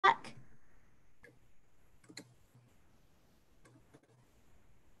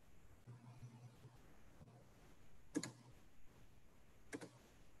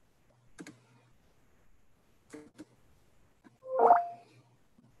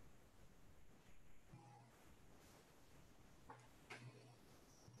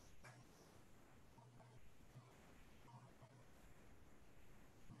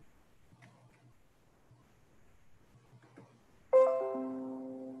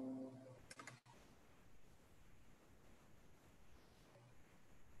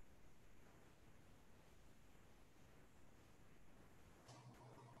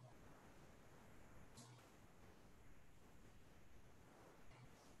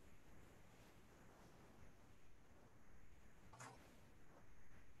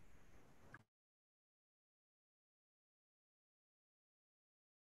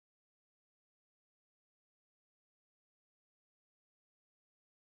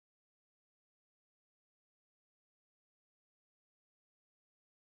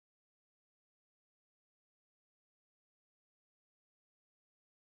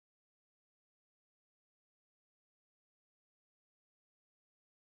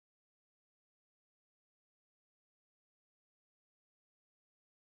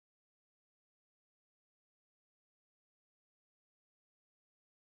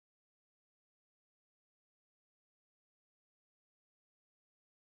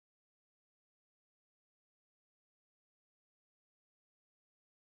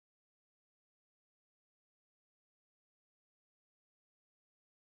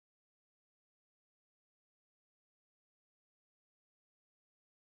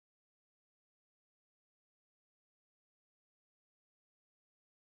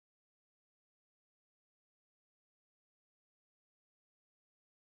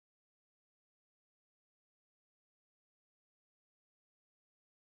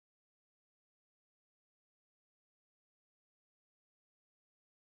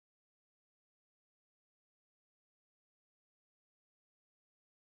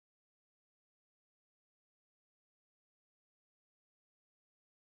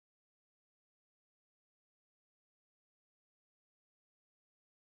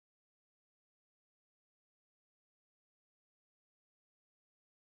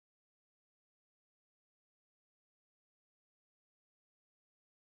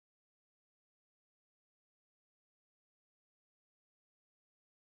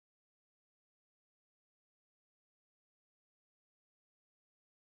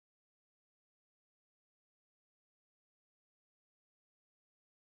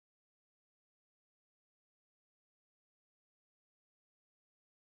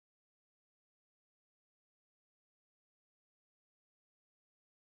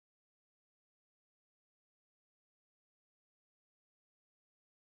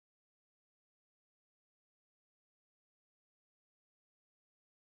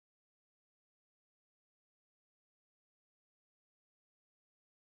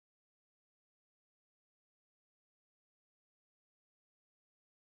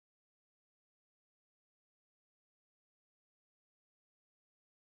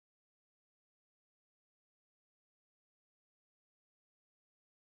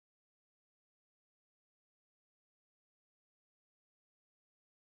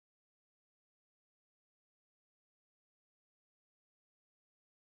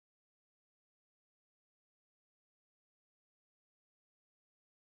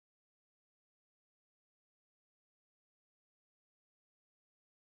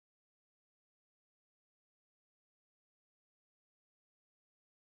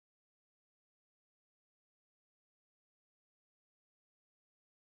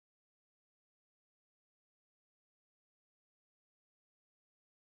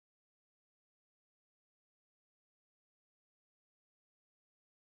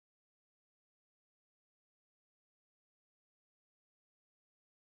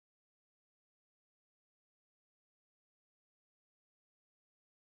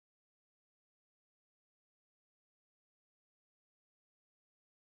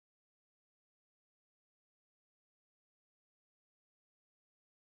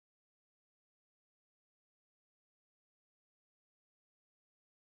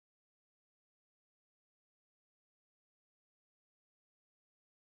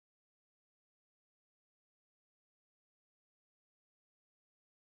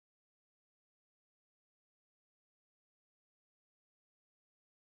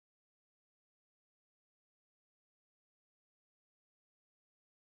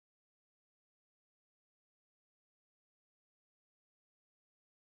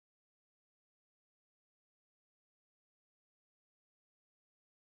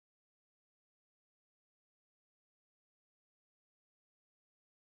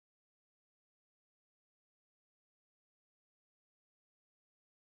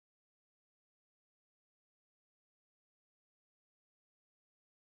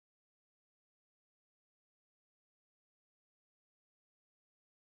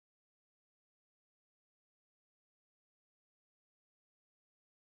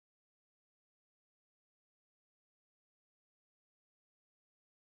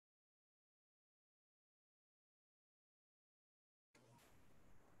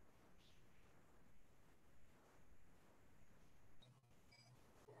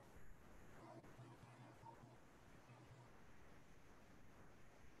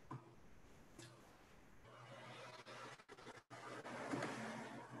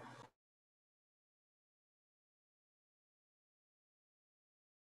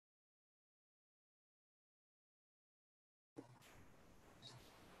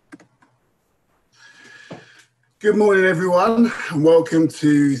Good morning, everyone, and welcome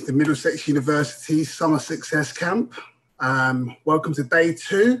to the Middlesex University Summer Success Camp. Welcome to day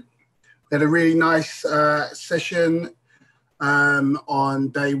 2. We had a really nice session on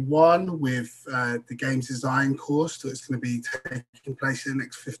day 1 with the games design course that's going to be taking place in the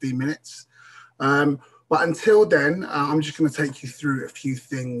next 15 minutes. But until then, I'm just going to take you through a few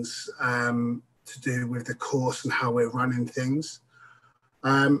things to do with the course and how we're running things.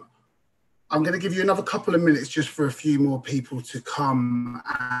 I'm going to give you another couple of minutes just for a few more people to come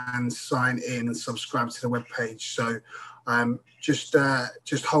and sign in and subscribe to the webpage. So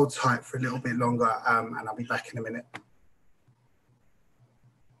just hold tight for a little bit longer and I'll be back in a minute.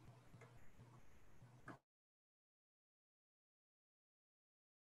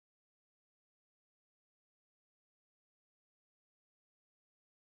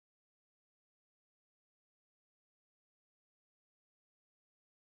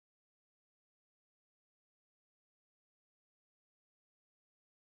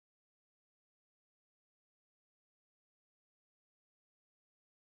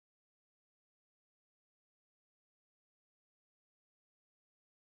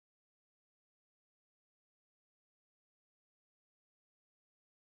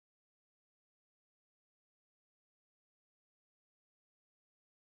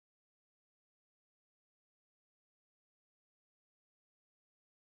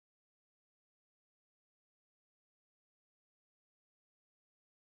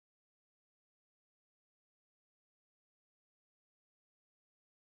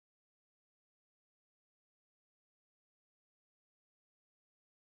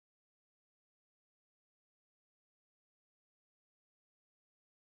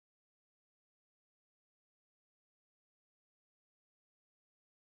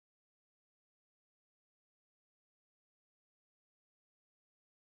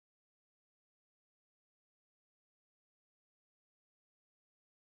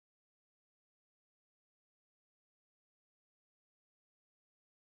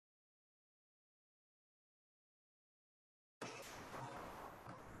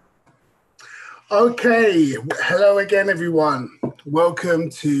 Okay, hello again, everyone. Welcome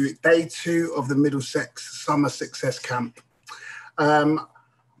to day 2 of the Middlesex Summer Success Camp. I'm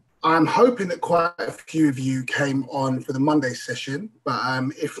hoping that quite a few of you came on for the Monday session, but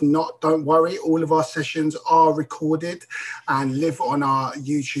if not, don't worry. All of our sessions are recorded and live on our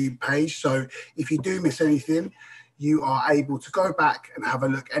YouTube page. So if you do miss anything, you are able to go back and have a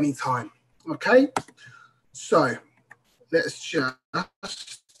look anytime. Okay, so let's just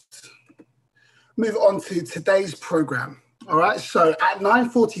move on to today's program. All right, so at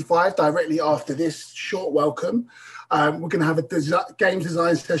 9:45, directly after this short welcome, we're going to have a game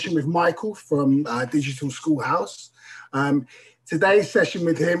design session with Michael from Digital Schoolhouse. Today's session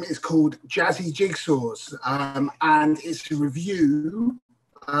with him is called Jazzy Jigsaws, and it's a review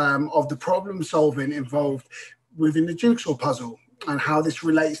of the problem solving involved within the jigsaw puzzle and how this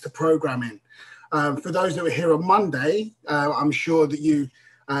relates to programming. For those that were here on Monday, I'm sure that you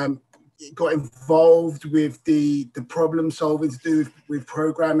got involved with the problem solving to do with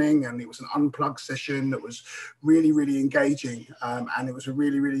programming, and it was an unplugged session that was really, really engaging, and it was a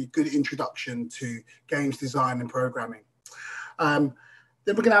really, really good introduction to games design and programming. Then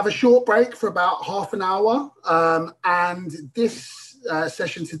we're going to have a short break for about half an hour, and this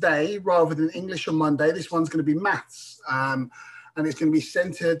session today, rather than English on Monday, this one's going to be maths. And it's going to be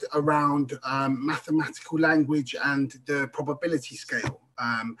centered around mathematical language and the probability scale.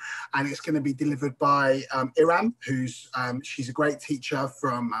 And it's going to be delivered by Iram, she's a great teacher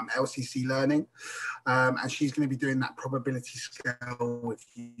from LCC Learning. And she's going to be doing that probability scale with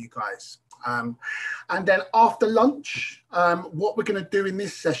you guys. And then after lunch, what we're going to do in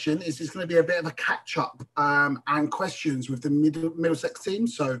this session is it's going to be a bit of a catch up and questions with the Middlesex team.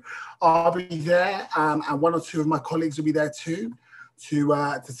 So I'll be there and one or two of my colleagues will be there too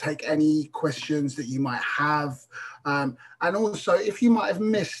to take any questions that you might have. And also if you might have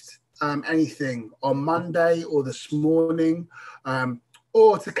missed anything on Monday or this morning,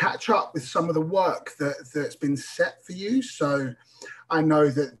 or to catch up with some of the work that's been set for you. So I know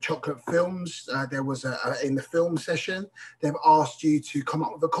that Chocolate Films, there was in the film session, they've asked you to come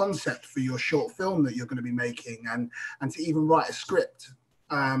up with a concept for your short film that you're going to be making and to even write a script.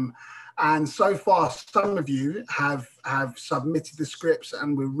 And so far, some of you have submitted the scripts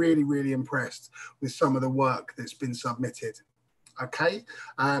and we're really, really impressed with some of the work that's been submitted. Okay,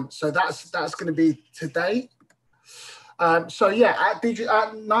 so that's going to be today. So yeah, at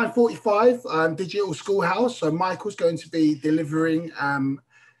 9:45, Digital Schoolhouse. So Michael's going to be delivering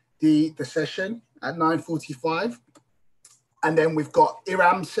the session at 9:45. And then we've got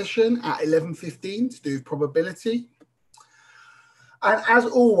Iram session at 11:15 to do probability. And as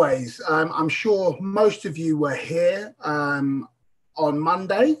always, I'm sure most of you were here on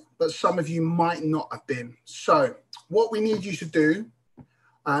Monday, but some of you might not have been. So what we need you to do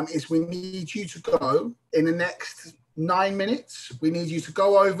is we need you to go in the next 9 minutes. We need you to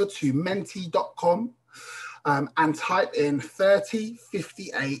go over to menti.com and type in 30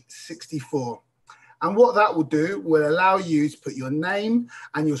 58 64. And what that will do will allow you to put your name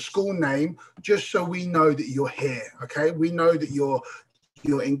and your school name, just so we know that you're here, okay? We know that you're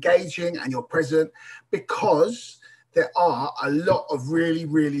engaging and you're present, because there are a lot of really,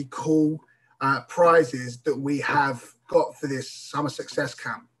 really cool prizes that we have got for this Summer Success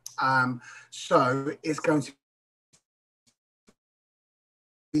Camp. So it's going to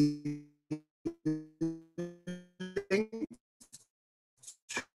be linked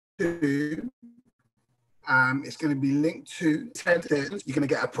to it's going to be linked to 10 things. You're going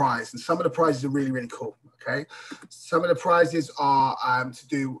to get a prize, and some of the prizes are really, really cool. Okay, some of the prizes are to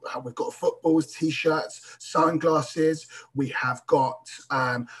do. We've got footballs, t-shirts, sunglasses. We have got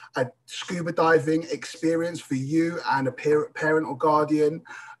a scuba diving experience for you and a parent or guardian.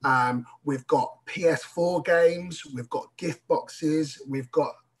 We've got PS4 games. We've got gift boxes. We've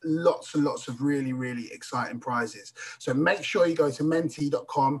got lots and lots of really, really exciting prizes. So make sure you go to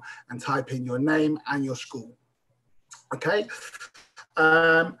menti.com and type in your name and your school. Okay.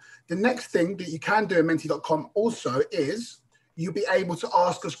 The next thing that you can do at menti.com also is you'll be able to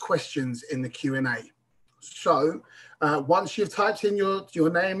ask us questions in the Q&A. So once you've typed in your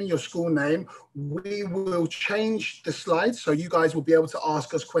name and your school name, we will change the slides so you guys will be able to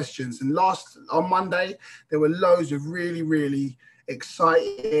ask us questions. And on Monday, there were loads of really, really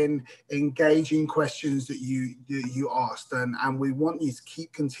exciting, engaging questions that you asked, and we want you to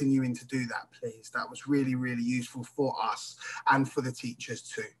keep continuing to do that, please. That was really, really useful for us and for the teachers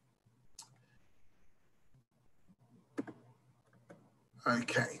too.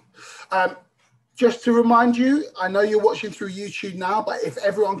 Okay. Just to remind you, I know you're watching through YouTube now, but if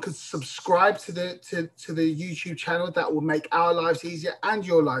everyone could subscribe to the YouTube channel, that will make our lives easier and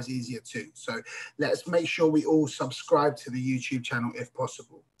your lives easier too. So let's make sure we all subscribe to the YouTube channel if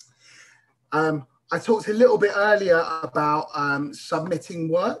possible. I talked a little bit earlier about submitting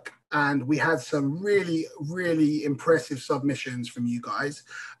work, and we had some really, really impressive submissions from you guys.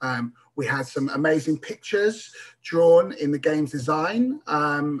 We had some amazing pictures drawn in the games design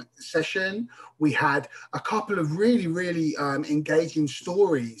session. We had a couple of really, really engaging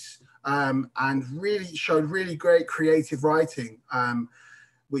stories and really showed really great creative writing,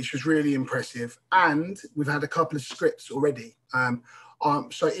 which was really impressive. And we've had a couple of scripts already.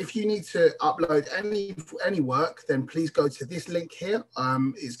 So if you need to upload any work, then please go to this link here.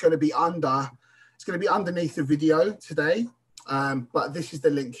 It's going to be underneath the video today, but this is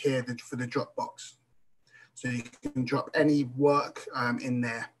the link here for the Dropbox. So you can drop any work in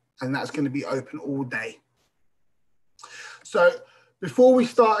there, and that's going to be open all day. So before we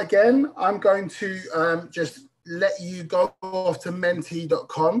start again, I'm going to just let you go off to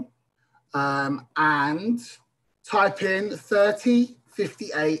menti.com and type in 30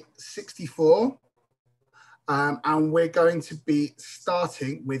 58 64, and we're going to be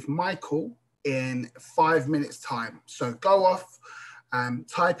starting with Michael in 5 minutes time. So go off,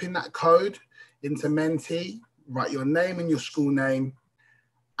 type in that code into Menti, write your name and your school name,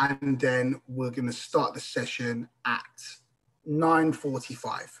 and then we're going to start the session at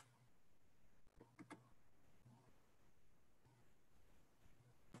 9:45.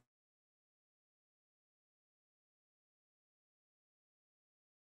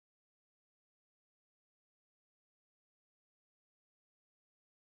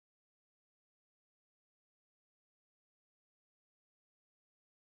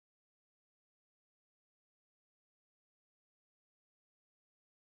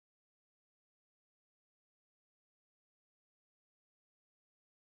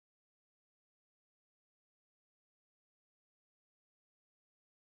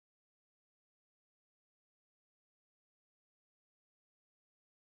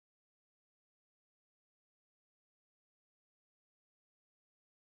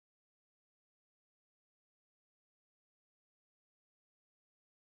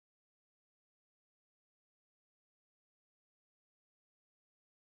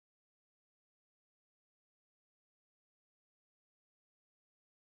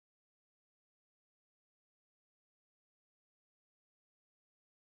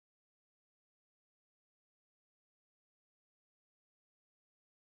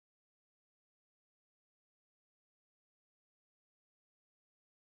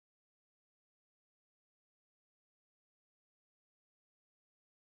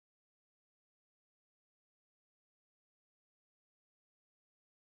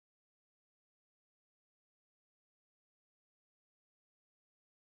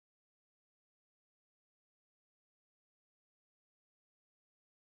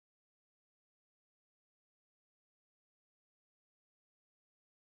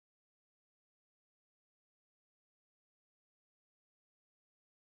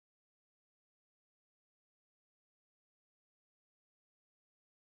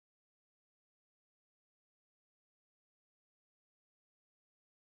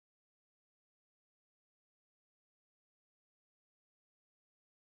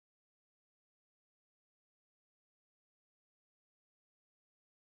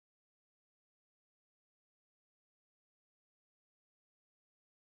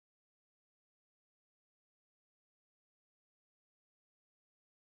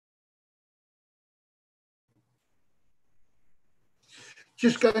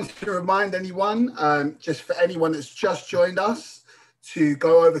 Just going to remind anyone, just for anyone that's just joined us, to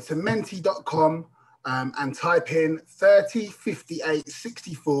go over to menti.com and type in 30 58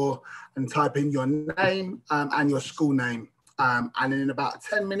 64 and type in your name and your school name. And in about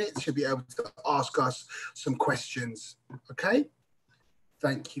 10 minutes, you'll be able to ask us some questions. Okay?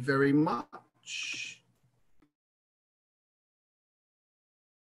 Thank you very much.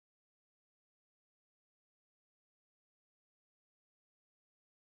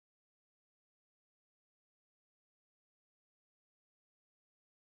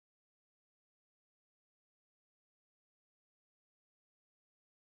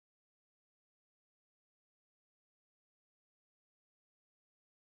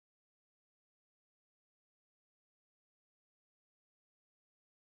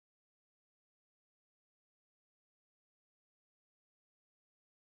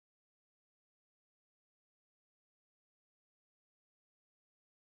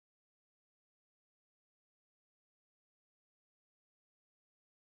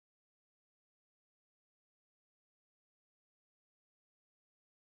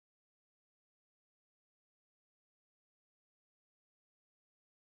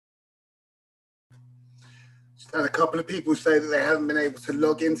 Just had a couple of people say that they haven't been able to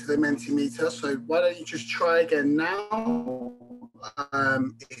log into the Mentimeter. So why don't you just try again now?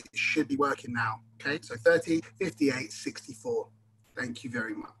 It should be working now. Okay, so 30 58 64. Thank you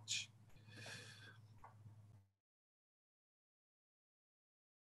very much.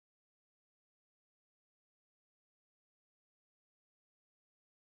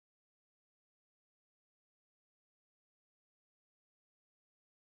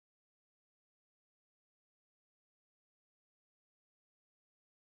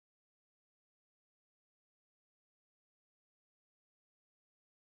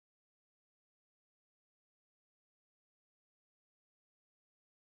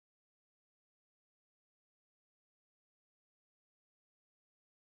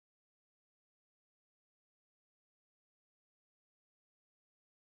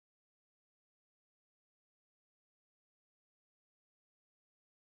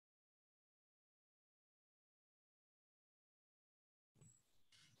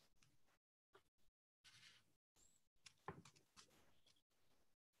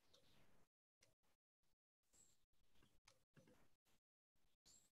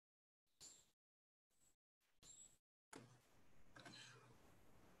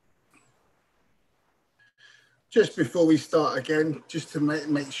 Just before we start again, just to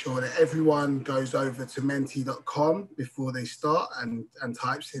make sure that everyone goes over to menti.com before they start and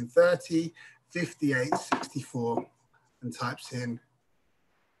types in 30 58 64 and types in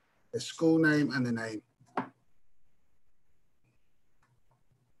the school name and the name.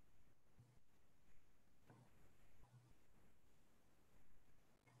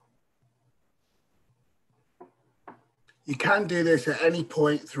 You can do this at any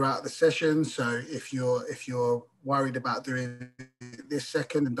point throughout the session. So if you're worried about doing it this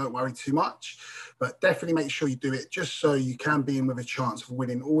second, then don't worry too much. But definitely make sure you do it just so you can be in with a chance of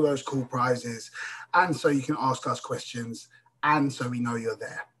winning all those cool prizes, and so you can ask us questions, and so we know you're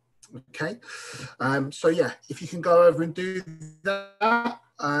there. Okay. So yeah, if you can go over and do that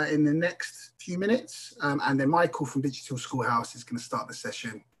in the next few minutes, and then Michael from Digital Schoolhouse is going to start the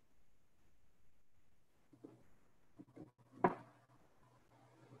session.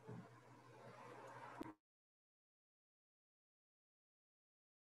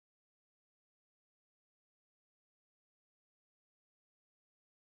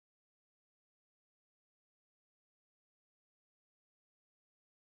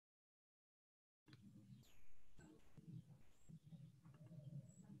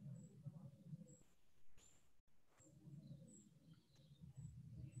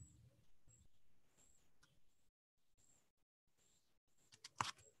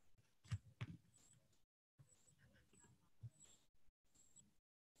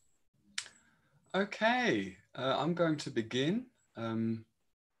 Okay, I'm going to begin. I'm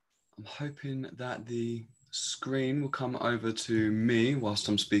hoping that the screen will come over to me whilst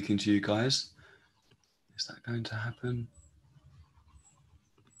I'm speaking to you guys. Is that going to happen?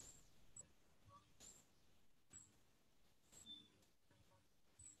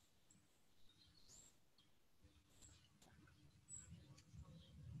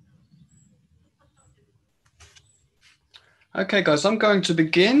 Okay, guys, I'm going to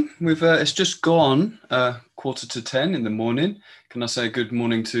begin with, it's just gone 9:45 in the morning. Can I say good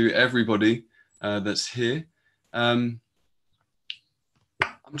morning to everybody that's here? I'm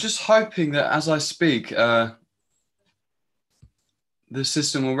just hoping that as I speak, the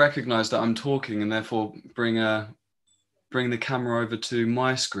system will recognize that I'm talking and therefore bring bring the camera over to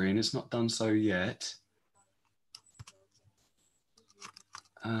my screen. It's not done so yet.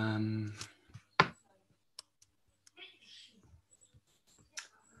 Fair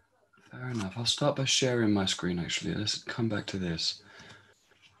enough. I'll start by sharing my screen, actually. Let's come back to this.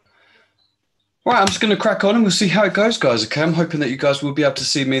 All right, I'm just going to crack on and we'll see how it goes, guys. Okay, I'm hoping that you guys will be able to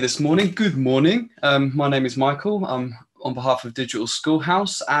see me this morning. Good morning. My name is Michael. I'm on behalf of Digital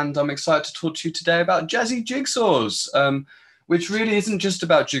Schoolhouse, and I'm excited to talk to you today about jazzy jigsaws, which really isn't just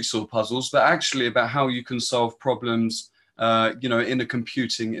about jigsaw puzzles, but actually about how you can solve problems, in a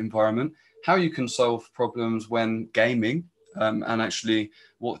computing environment, how you can solve problems when gaming, and actually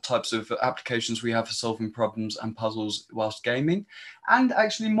what types of applications we have for solving problems and puzzles whilst gaming, and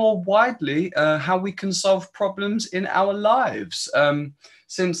actually more widely, how we can solve problems in our lives.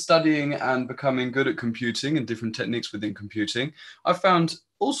 Since studying and becoming good at computing and different techniques within computing, I've found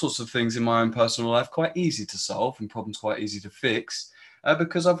all sorts of things in my own personal life quite easy to solve and problems quite easy to fix,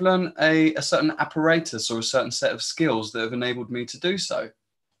 because I've learned a certain apparatus or a certain set of skills that have enabled me to do so.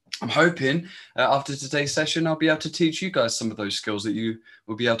 I'm hoping after today's session, I'll be able to teach you guys some of those skills that you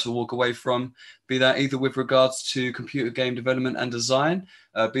will be able to walk away from, be that either with regards to computer game development and design,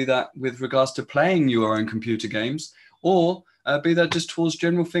 be that with regards to playing your own computer games, or be that just towards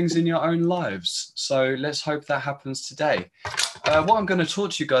general things in your own lives. So let's hope that happens today. What I'm going to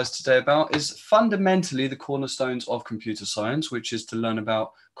talk to you guys today about is fundamentally the cornerstones of computer science, which is to learn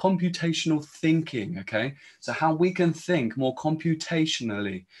about computational thinking, okay? So how we can think more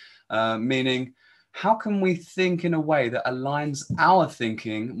computationally, meaning how can we think in a way that aligns our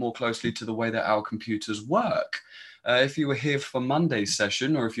thinking more closely to the way that our computers work? If you were here for Monday's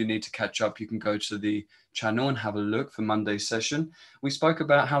session, or if you need to catch up, you can go to the channel and have a look for Monday's session. We spoke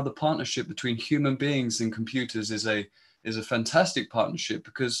about how the partnership between human beings and computers is a fantastic partnership,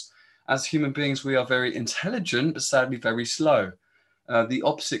 because as human beings, we are very intelligent, but sadly very slow. The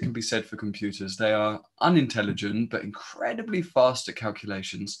opposite can be said for computers. They are unintelligent, but incredibly fast at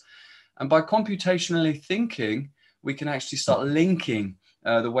calculations. And by computationally thinking, we can actually start linking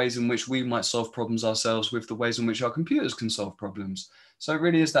the ways in which we might solve problems ourselves with the ways in which our computers can solve problems. So it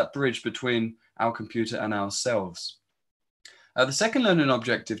really is that bridge between our computer and ourselves. The second learning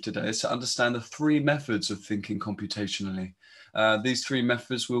objective today is to understand the three methods of thinking computationally. These three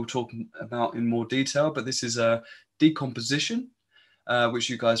methods we'll talk about in more detail, but this is a decomposition, which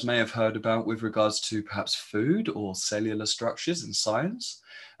you guys may have heard about with regards to perhaps food or cellular structures in science.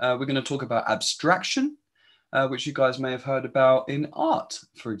 We're going to talk about abstraction, which you guys may have heard about in art,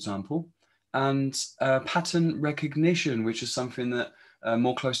 for example, and pattern recognition, which is something that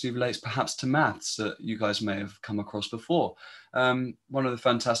more closely relates perhaps to maths that you guys may have come across before. One of the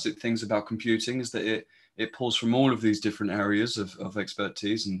fantastic things about computing is that it pulls from all of these different areas of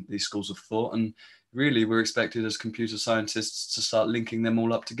expertise and these schools of thought. And really, we're expected as computer scientists to start linking them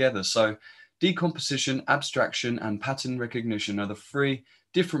all up together. So decomposition, abstraction, and pattern recognition are the three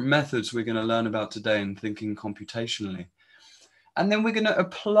different methods we're going to learn about today in thinking computationally. And then we're going to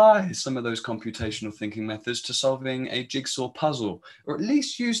apply some of those computational thinking methods to solving a jigsaw puzzle, or at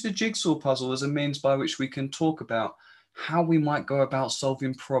least use the jigsaw puzzle as a means by which we can talk about how we might go about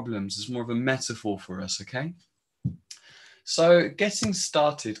solving problems. It's more of a metaphor for us, okay? So getting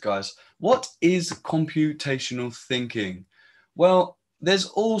started, guys, what is computational thinking? Well, there's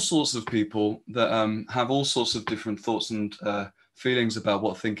all sorts of people that have all sorts of different thoughts and feelings about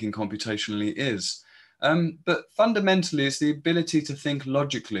what thinking computationally is. But fundamentally, it's the ability to think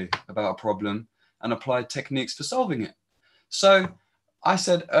logically about a problem and apply techniques for solving it. So I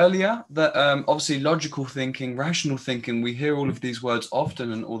said earlier that obviously logical thinking, rational thinking, we hear all of these words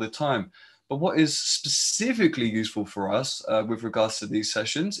often and all the time. But what is specifically useful for us with regards to these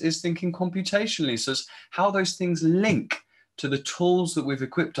sessions is thinking computationally. So it's how those things link to the tools that we've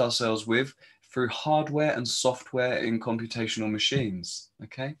equipped ourselves with through hardware and software in computational machines,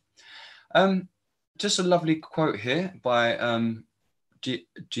 okay? Just a lovely quote here by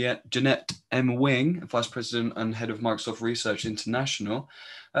Jeanette M. Wing, Vice President and Head of Microsoft Research International.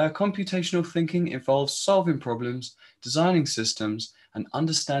 Computational thinking involves solving problems, designing systems, and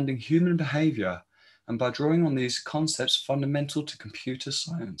understanding human behavior. And by drawing on these concepts fundamental to computer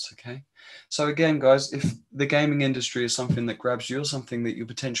science, okay? So again, guys, if the gaming industry is something that grabs you or something that you're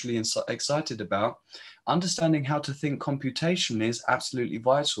potentially excited about, understanding how to think computationally is absolutely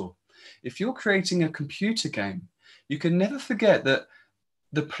vital. If you're creating a computer game, you can never forget that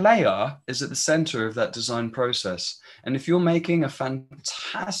the player is at the center of that design process. And if you're making a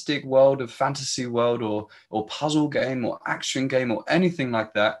fantastic world of fantasy world or puzzle game or action game or anything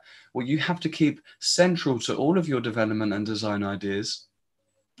like that, well, you have to keep central to all of your development and design ideas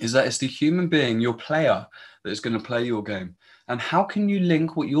is that it's the human being, your player, that is going to play your game. And how can you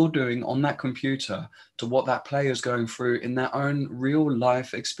link what you're doing on that computer to what that player is going through in their own real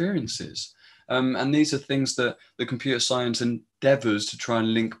life experiences? And these are things that the computer science endeavors to try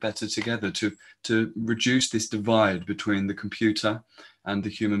and link better together to reduce this divide between the computer and the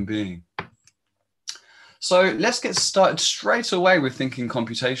human being. So let's get started straight away with thinking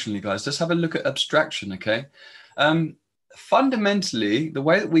computationally, guys. Let's have a look at abstraction, okay? Fundamentally, the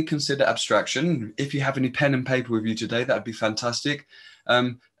way that we consider abstraction, if you have any pen and paper with you today, that'd be fantastic.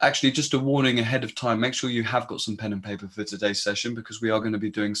 Actually, just a warning ahead of time, make sure you have got some pen and paper for today's session, because we are going to be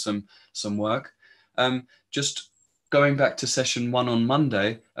doing some work. Just going back to session 1 on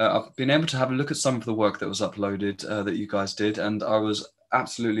Monday, I've been able to have a look at some of the work that was uploaded that you guys did, and I was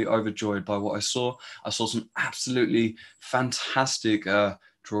absolutely overjoyed by what I saw. I saw some absolutely fantastic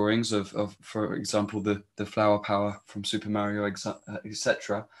drawings of, for example, the flower power from Super Mario,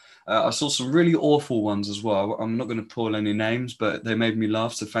 etc. I saw some really awful ones as well. I'm not going to pull any names, but they made me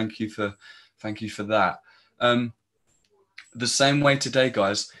laugh. So thank you for that. The same way today,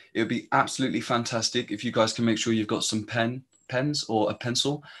 guys, it would be absolutely fantastic if you guys can make sure you've got some pens or a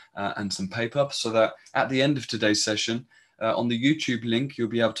pencil and some paper, so that at the end of today's session, on the YouTube link, you'll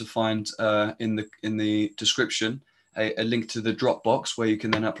be able to find in the description a link to the Dropbox where you can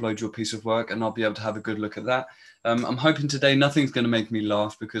then upload your piece of work, and I'll be able to have a good look at that. I'm hoping today nothing's going to make me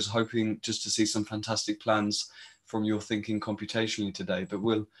laugh, because hoping just to see some fantastic plans from your thinking computationally today, but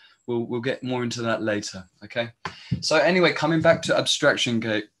we'll get more into that later, okay? So anyway, coming back to abstraction,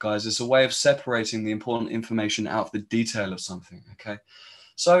 guys, it's a way of separating the important information out of the detail of something, okay?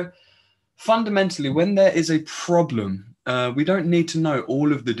 So fundamentally, when there is a problem, we don't need to know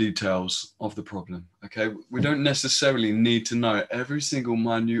all of the details of the problem, okay? We don't necessarily need to know every single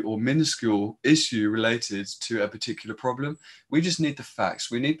minute or minuscule issue related to a particular problem. We just need the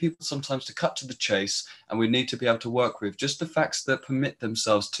facts. We need people sometimes to cut to the chase, and we need to be able to work with just the facts that permit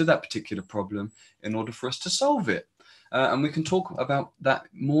themselves to that particular problem in order for us to solve it. And we can talk about that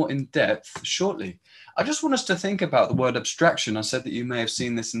more in depth shortly. I just want us to think about the word abstraction. I said that you may have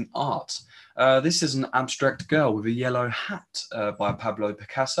seen this in art. This is an abstract girl with a yellow hat by Pablo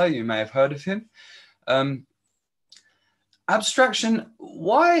Picasso. You may have heard of him. Abstraction,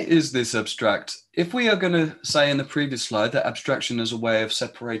 why is this abstract? If we are going to say in the previous slide that abstraction is a way of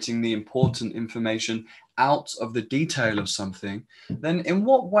separating the important information out of the detail of something, then in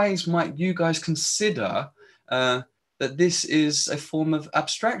what ways might you guys consider that this is a form of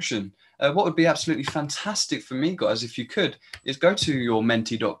abstraction? What would be absolutely fantastic for me, guys, if you could, is go to your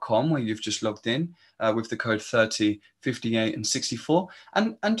menti.com where you've just logged in with the code 30, 58, and 64,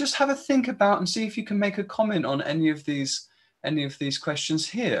 and just have a think about and see if you can make a comment on any of these questions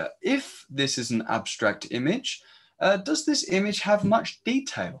here. If this is an abstract image, does this image have much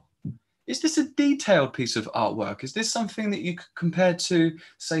detail? Is this a detailed piece of artwork? Is this something that you could compare to,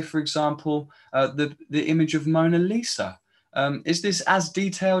 say, for example, the image of Mona Lisa? Is this as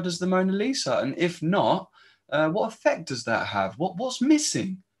detailed as the Mona Lisa? And if not, what effect does that have? What's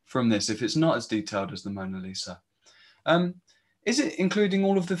missing from this if it's not as detailed as the Mona Lisa? Is it including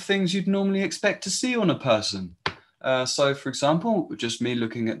all of the things you'd normally expect to see on a person? So, for example, just me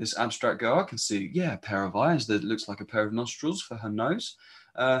looking at this abstract girl, I can see, yeah, a pair of eyes that looks like a pair of nostrils for her nose.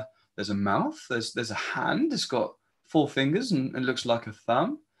 There's a mouth, there's a hand, it's got 4 fingers and it looks like a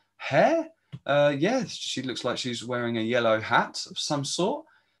thumb. Hair, yeah, she looks like she's wearing a yellow hat of some sort.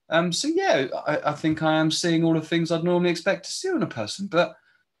 So yeah, I think I am seeing all the things I'd normally expect to see on a person, but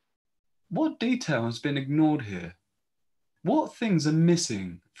what detail has been ignored here? What things are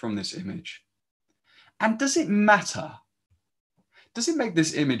missing from this image? And does it matter? Does it make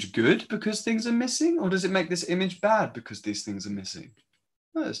this image good because things are missing, or does it make this image bad because these things are missing?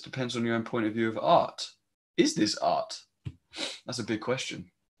 Well, this depends on your own point of view of art. Is this art? That's a big question.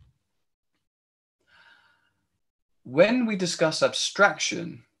 When we discuss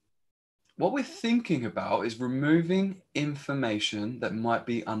abstraction, what we're thinking about is removing information that might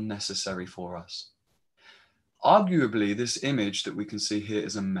be unnecessary for us. Arguably, this image that we can see here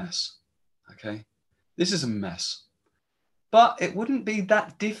is a mess, okay? This is a mess. But it wouldn't be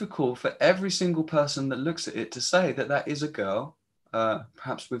that difficult for every single person that looks at it to say that that is a girl,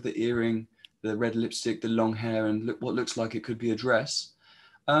 perhaps with the earring, the red lipstick, the long hair, and what looks like it could be a dress,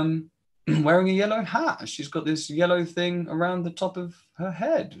 wearing a yellow hat. She's got this yellow thing around the top of her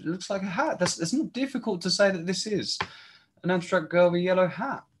head. It looks like a hat. It's not difficult to say that this is an abstract girl with a yellow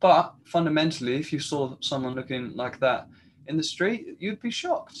hat. But fundamentally, if you saw someone looking like that in the street, you'd be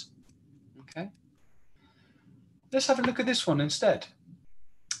shocked. Okay. Let's have a look at this one instead.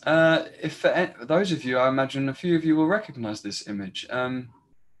 If for those of you, I imagine a few of you will recognize this image.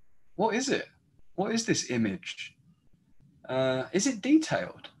 What is it? What is this image? Is it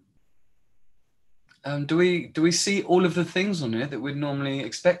detailed? Do we see all of the things on it that we'd normally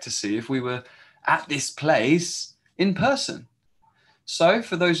expect to see if we were at this place in person? So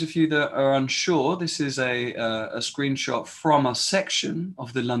for those of you that are unsure, this is a screenshot from a section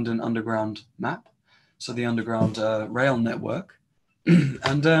of the London Underground map, so the Underground rail network.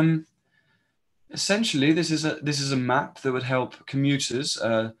 And essentially, this is a map that would help commuters,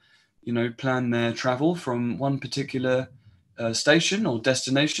 plan their travel from one particular station or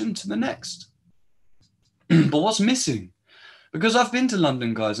destination to the next. But what's missing? Because I've been to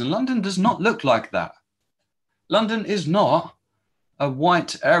London, guys, and London does not look like that. London is not a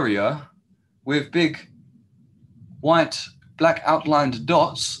white area with big white, black outlined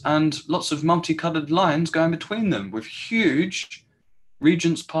dots and lots of multicolored lines going between them, with huge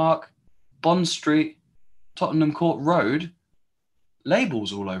Regent's Park, Bond Street, Tottenham Court Road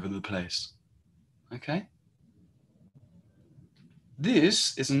labels all over the place. Okay?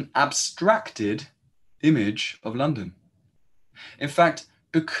 This is an abstracted image of London. In fact,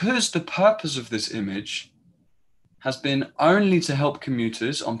 because the purpose of this image has been only to help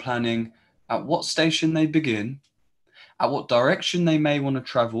commuters on planning at what station they begin, at what direction they may want to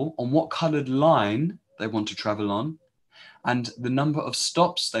travel, on what coloured line they want to travel on, and the number of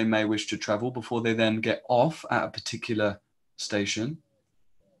stops they may wish to travel before they then get off at a particular station,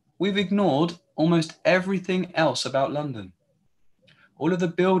 we've ignored almost everything else about London. All of the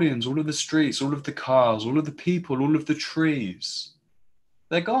buildings, all of the streets, all of the cars, all of the people, all of the trees,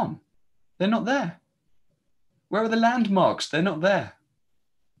 they're gone. They're not there. Where are the landmarks? They're not there.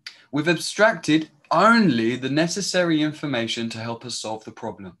 We've abstracted only the necessary information to help us solve the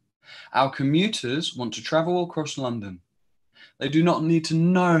problem. Our commuters want to travel across London. They do not need to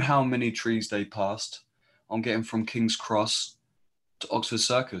know how many trees they passed on getting from King's Cross to Oxford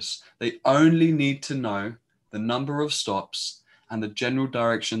Circus. They only need to know the number of stops and the general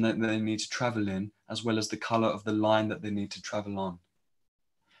direction that they need to travel in, as well as the colour of the line that they need to travel on.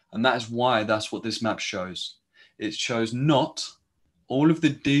 And that is why that's what this map shows. It shows not all of the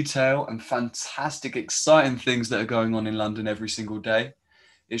detail and fantastic, exciting things that are going on in London every single day.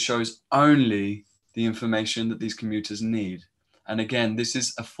 It shows only the information that these commuters need. And again, this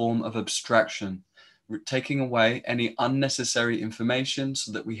is a form of abstraction, taking away any unnecessary information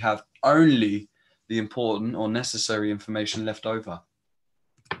so that we have only the important or necessary information left over.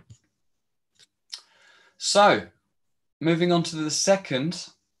 So, moving on to the second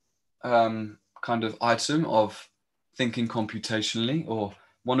kind of item of thinking computationally, or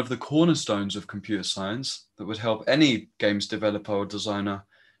one of the cornerstones of computer science that would help any games developer or designer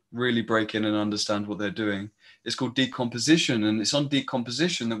really break in and understand what they're doing. It's called decomposition, and it's on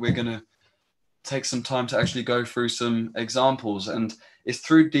decomposition that we're going to take some time to actually go through some examples, and it's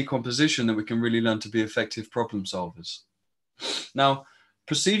through decomposition that we can really learn to be effective problem solvers. Now,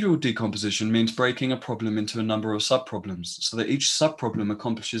 procedural decomposition means breaking a problem into a number of subproblems so that each subproblem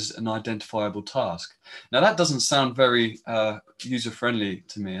accomplishes an identifiable task. Now, that doesn't sound very user-friendly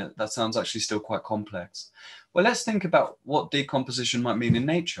to me. That sounds actually still quite complex. Well, let's think about what decomposition might mean in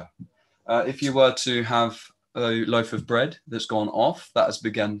nature. If you were to have a loaf of bread that's gone off, that has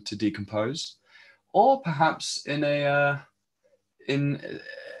begun to decompose, or perhaps in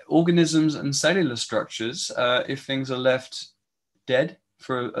organisms and cellular structures, if things are left dead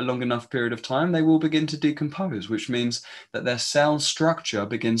for a long enough period of time, they will begin to decompose, which means that their cell structure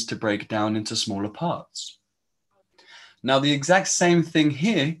begins to break down into smaller parts. Now, the exact same thing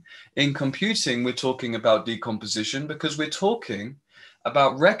here in computing, we're talking about decomposition because we're talking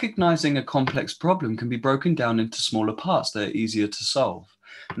about recognizing a complex problem can be broken down into smaller parts that are easier to solve.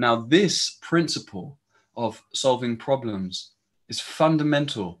 Now, this principle of solving problems is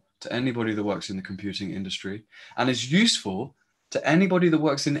fundamental to anybody that works in the computing industry and is useful to anybody that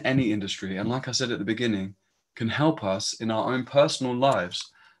works in any industry. And like I said at the beginning, can help us in our own personal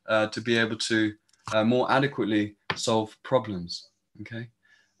lives to be able to more adequately solve problems. Okay.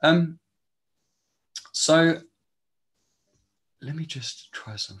 So let me just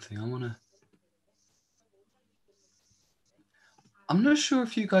try something. I'm not sure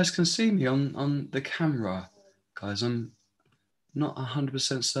if you guys can see me on the camera, guys. I'm not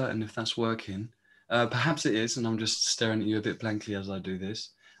 100% certain if that's working. Perhaps it is, and I'm just staring at you a bit blankly as I do this.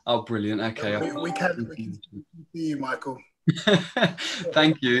 Oh, brilliant. Okay. We can see you, Michael.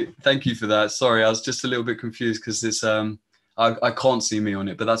 Thank you for that. Sorry, I was just a little bit confused because this I can't see me on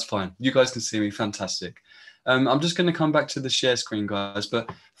it, but that's fine. You guys can see me. Fantastic. I'm just going to come back to the share screen, guys, but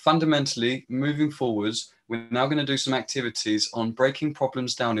fundamentally moving forwards, we're now going to do some activities on breaking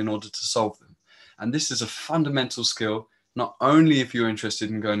problems down in order to solve them. And this is a fundamental skill not only if you're interested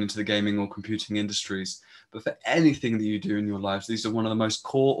in going into the gaming or computing industries, but for anything that you do in your lives. These are one of the most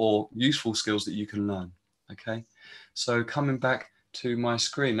core or useful skills that you can learn. Okay, so coming back to my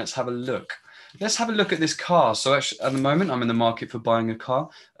screen, let's have a look. Let's have a look at this car. So actually, at the moment, I'm in the market for buying a car.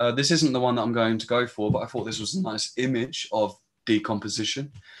 This isn't the one that I'm going to go for, but I thought this was a nice image of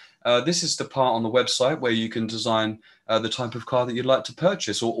decomposition. This is the part on the website where you can design the type of car that you'd like to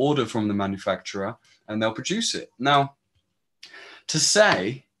purchase or order from the manufacturer, and they'll produce it. Now, to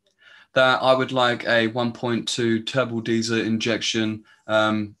say that I would like a 1.2 turbo diesel injection,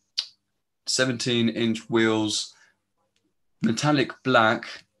 17-inch wheels, metallic black,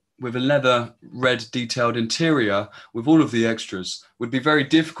 with a leather red detailed interior with all of the extras, would be very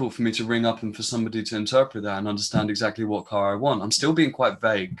difficult for me to ring up and for somebody to interpret that and understand exactly what car I want. I'm still being quite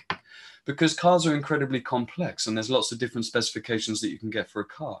vague because cars are incredibly complex and there's lots of different specifications that you can get for a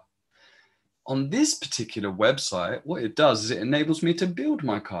car. On this particular website, what it does is it enables me to build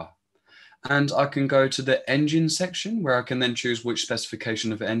my car. And I can go to the engine section where I can then choose which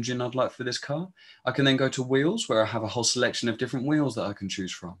specification of engine I'd like for this car. I can then go to wheels where I have a whole selection of different wheels that I can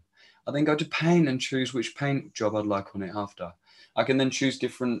choose from. I then go to paint and choose which paint job I'd like on it after. I can then choose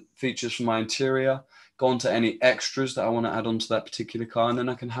different features for my interior, go on to any extras that I want to add onto that particular car, and then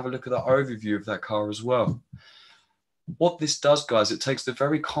I can have a look at the overview of that car as well. What this does, guys, it takes the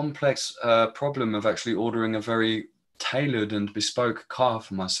very complex problem of actually ordering a very tailored and bespoke car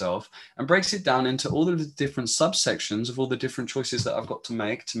for myself and breaks it down into all of the different subsections of all the different choices that I've got to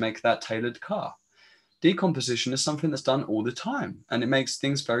make that tailored car. Decomposition is something that's done all the time, and it makes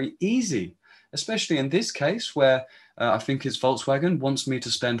things very easy, especially in this case where I think it's Volkswagen wants me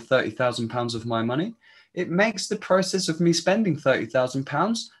to spend £30,000 of my money. It makes the process of me spending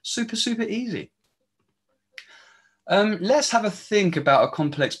 £30,000 super, super easy. Let's have a think about a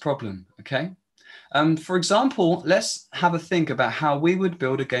complex problem, okay? For example, let's have a think about how we would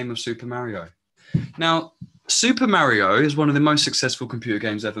build a game of Super Mario. Now, Super Mario is one of the most successful computer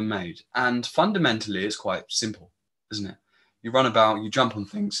games ever made. And fundamentally, it's quite simple, isn't it? You run about, you jump on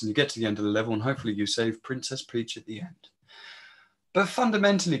things, and you get to the end of the level, and hopefully you save Princess Peach at the end. But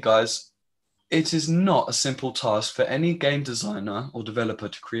fundamentally, guys, it is not a simple task for any game designer or developer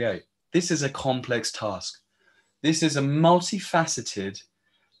to create. This is a complex task. This is a multifaceted,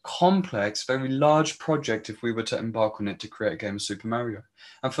 complex, very large project if we were to embark on it to create a game of Super Mario.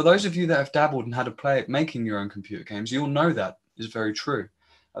 And for those of you that have dabbled and had a play at making your own computer games, you'll know that is very true.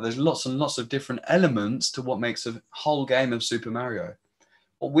 There's lots and lots of different elements to what makes a whole game of Super Mario.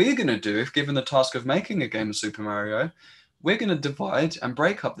 What we're going to do, if given the task of making a game of Super Mario, we're going to divide and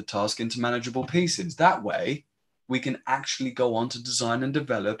break up the task into manageable pieces. That way, we can actually go on to design and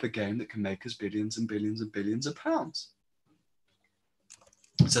develop a game that can make us billions and billions and billions of pounds.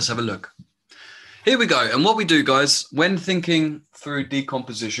 So let's have a look. Here we go. And what we do, guys, when thinking through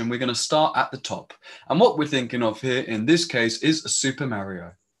decomposition, we're going to start at the top. And what we're thinking of here in this case is a Super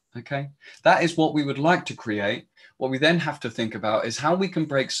Mario. Okay, that is what we would like to create. What we then have to think about is how we can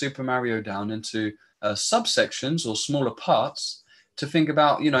break Super Mario down into subsections or smaller parts to think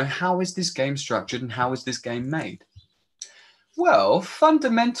about, how is this game structured and how is this game made? Well,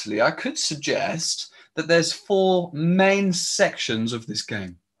 fundamentally, I could suggest that there's 4 main sections of this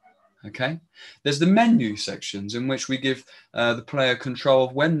game. Okay, there's the menu sections in which we give the player control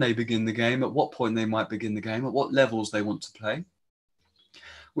of when they begin the game, at what point they might begin the game, at what levels they want to play.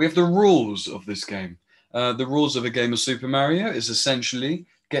 We have the rules of this game. The rules of a game of Super Mario is essentially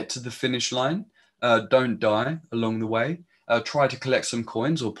get to the finish line, don't die along the way, try to collect some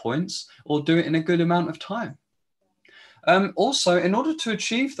coins or points, or do it in a good amount of time. Also, in order to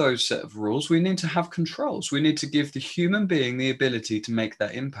achieve those set of rules, we need to have controls. We need to give the human being the ability to make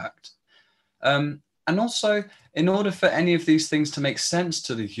that impact. And also, in order for any of these things to make sense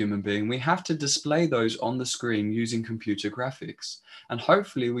to the human being, we have to display those on the screen using computer graphics. And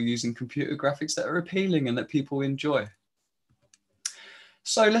hopefully we're using computer graphics that are appealing and that people enjoy.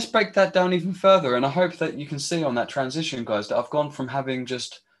 So let's break that down even further. And I hope that you can see on that transition, guys, that I've gone from having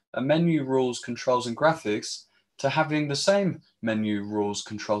just a menu, rules, controls, and graphics to having the same menu, rules,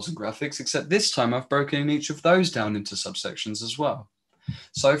 controls, and graphics, except this time I've broken each of those down into subsections as well.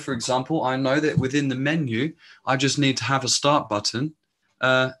 So, for example, I know that within the menu, I just need to have a start button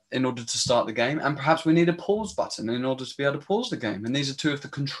in order to start the game. And perhaps we need a pause button in order to be able to pause the game. And these are 2 of the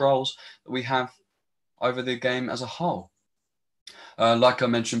controls that we have over the game as a whole. Like I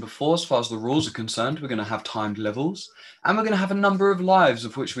mentioned before, as far as the rules are concerned, we're going to have timed levels. And we're going to have a number of lives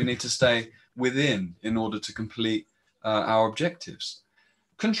of which we need to stay within in order to complete our objectives.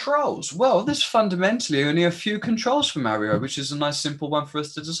 Controls. Well, there's fundamentally only a few controls for Mario, which is a nice simple one for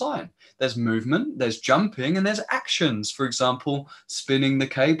us to design. There's movement, there's jumping, and there's actions. For example, spinning the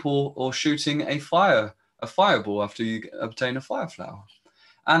cape or shooting a fireball after you obtain a fire flower.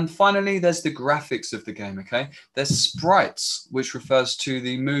 And finally, there's the graphics of the game, okay? There's sprites, which refers to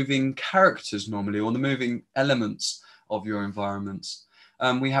the moving characters normally, or the moving elements of your environments.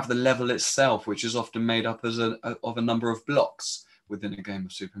 We have the level itself, which is often made up of a number of blocks within a game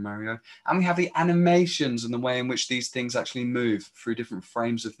of Super Mario. And we have the animations and the way in which these things actually move through different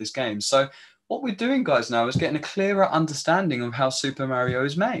frames of this game. So what we're doing, guys, now is getting a clearer understanding of how Super Mario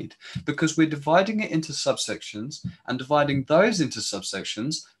is made, because we're dividing it into subsections and dividing those into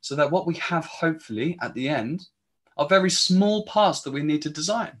subsections so that what we have, hopefully, at the end are very small parts that we need to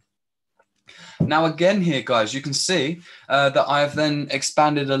design. Now, again here, guys, you can see that I have then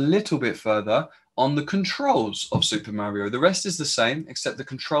expanded a little bit further on the controls of Super Mario. The rest is the same, except the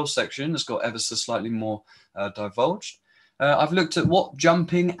control section has got ever so slightly more divulged. I've looked at what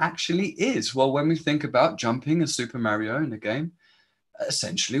jumping actually is. Well, when we think about jumping as Super Mario in a game,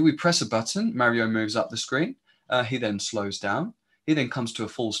 essentially we press a button, Mario moves up the screen, he then slows down, he then comes to a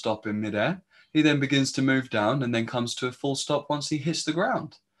full stop in midair, he then begins to move down and then comes to a full stop once he hits the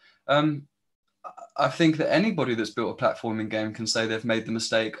ground. I think that anybody that's built a platforming game can say they've made the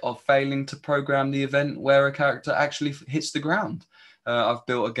mistake of failing to program the event where a character actually hits the ground. I've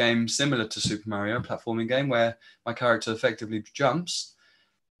built a game similar to Super Mario, a platforming game, where my character effectively jumps,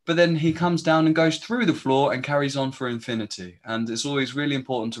 but then he comes down and goes through the floor and carries on for infinity. And it's always really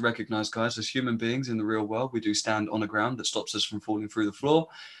important to recognize, guys, as human beings in the real world, we do stand on a ground that stops us from falling through the floor,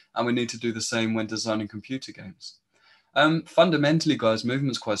 and we need to do the same when designing computer games. Fundamentally, guys,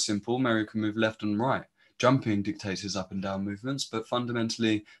 movement's quite simple. Mario can move left and right. Jumping dictates his up and down movements, but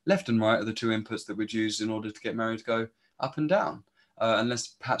fundamentally, left and right are the two inputs that we'd use in order to get Mario to go up and down, unless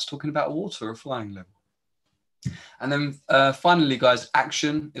perhaps talking about water or flying level. And then finally, guys,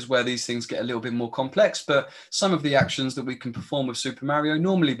 action is where these things get a little bit more complex, but some of the actions that we can perform with Super Mario,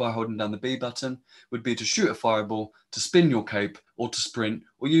 normally by holding down the B button, would be to shoot a fireball, to spin your cape, or to sprint,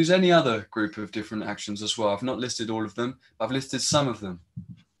 or use any other group of different actions as well. I've not listed all of them, but I've listed some of them.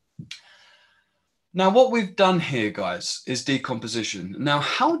 Now, what we've done here, guys, is decomposition. Now,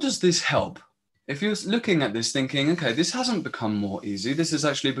 how does this help? If you're looking at this thinking, okay, this hasn't become more easy, this has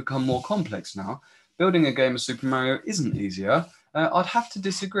actually become more complex now. Building a game of Super Mario isn't easier. I'd have to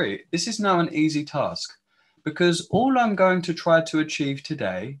disagree. This is now an easy task, because all I'm going to try to achieve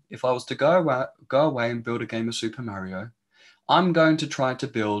today, if I was to go away and build a game of Super Mario, I'm going to try to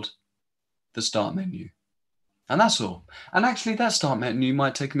build the start menu. And that's all. And actually, that start menu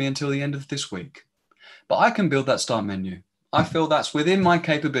might take me until the end of this week. But I can build that start menu. I feel that's within my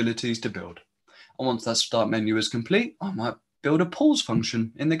capabilities to build. And once that start menu is complete, I might build a pause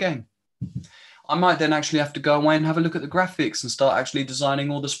function in the game. I might then actually have to go away and have a look at the graphics and start actually designing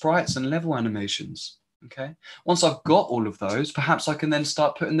all the sprites and level animations. Okay. Once I've got all of those, perhaps I can then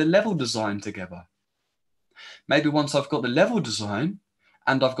start putting the level design together. Maybe once I've got the level design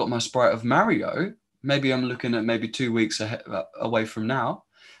and I've got my sprite of Mario, maybe I'm looking at maybe 2 weeks away from now,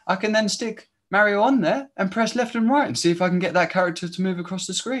 I can then stick Mario on there and press left and right and see if I can get that character to move across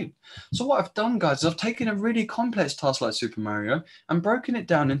the screen. So what I've done, guys, is I've taken a really complex task like Super Mario and broken it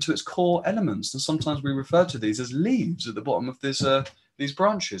down into its core elements. And sometimes we refer to these as leaves at the bottom of this, these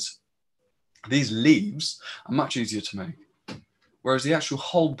branches. These leaves are much easier to make, whereas the actual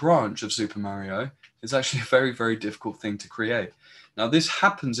whole branch of Super Mario is actually a very, very difficult thing to create. Now, this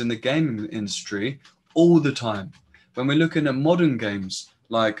happens in the gaming industry all the time. When we're looking at modern games,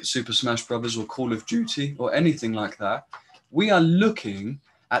 like Super Smash Brothers or Call of Duty or anything like that, we are looking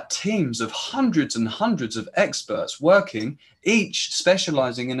at teams of hundreds and hundreds of experts working, each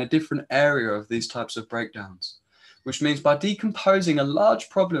specializing in a different area of these types of breakdowns, which means by decomposing a large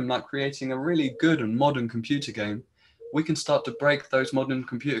problem like creating a really good and modern computer game, we can start to break those modern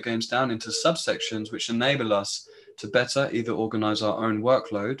computer games down into subsections which enable us to better either organize our own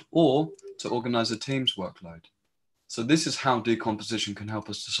workload or to organize a team's workload. So this is how decomposition can help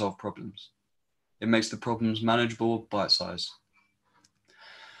us to solve problems. It makes the problems manageable, bite-sized.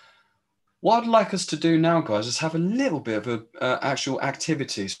 What I'd like us to do now, guys, is have a little bit of an actual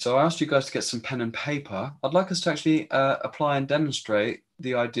activity. So I asked you guys to get some pen and paper. I'd like us to actually apply and demonstrate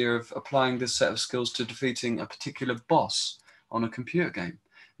the idea of applying this set of skills to defeating a particular boss on a computer game.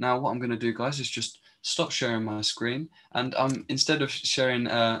 Now, what I'm going to do, guys, is just stop sharing my screen, and instead of sharing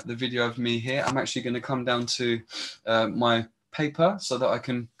the video of me here, I'm actually going to come down to my paper so that I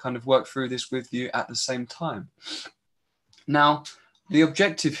can kind of work through this with you at the same time. Now, the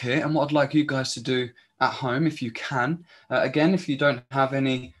objective here, and what I'd like you guys to do at home if you can. Again, if you don't have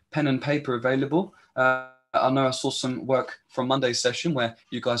any pen and paper available, I know I saw some work from Monday's session where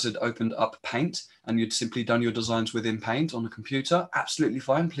you guys had opened up Paint and you'd simply done your designs within Paint on a computer. Absolutely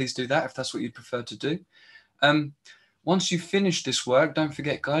fine. Please do that if that's what you'd prefer to do. Once you've finished this work, don't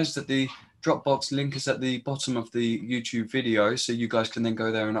forget, guys, that the Dropbox link is at the bottom of the YouTube video, so you guys can then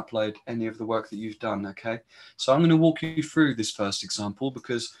go there and upload any of the work that you've done, okay? So I'm going to walk you through this first example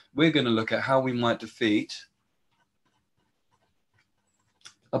because we're going to look at how we might defeat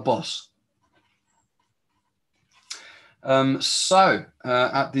a boss.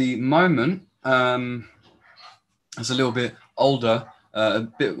 At the moment, it's a little bit older, a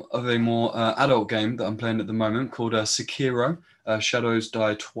bit of a more adult game that I'm playing at the moment called Sekiro, Shadows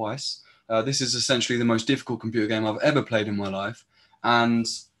Die Twice. This is essentially the most difficult computer game I've ever played in my life. And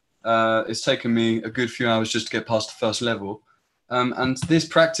it's taken me a good few hours just to get past the first level. And this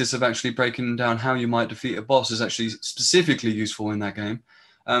practice of actually breaking down how you might defeat a boss is actually specifically useful in that game.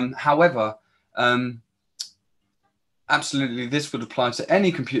 However, absolutely, this would apply to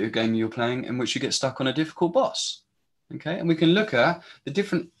any computer game you're playing in which you get stuck on a difficult boss. Okay, and we can look at the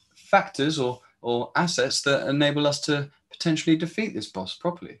different factors or assets that enable us to potentially defeat this boss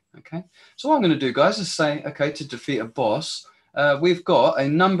properly. Okay, so what I'm going to do, guys, is say, okay, to defeat a boss, we've got a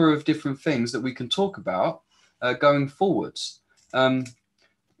number of different things that we can talk about going forwards.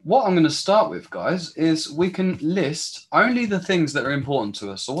 What I'm going to start with, guys, is we can list only the things that are important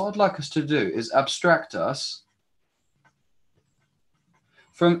to us. So what I'd like us to do is abstract us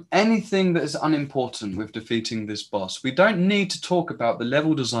from anything that is unimportant with defeating this boss. We don't need to talk about the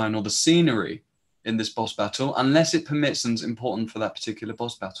level design or the scenery in this boss battle unless it permits and is important for that particular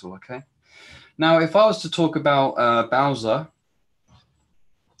boss battle, okay? Now, if I was to talk about Bowser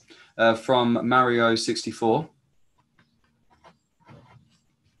from Mario 64,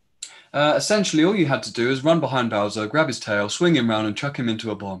 essentially all you had to do is run behind Bowser, grab his tail, swing him round and chuck him into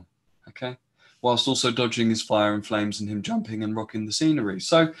a bomb, okay? Whilst also dodging his fire and flames and him jumping and rocking the scenery.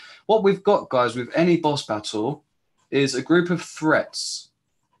 So what we've got, guys, with any boss battle is a group of threats.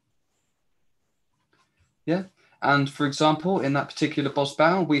 Yeah, and for example, in that particular boss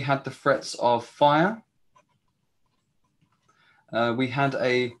battle, we had the threats of fire. We had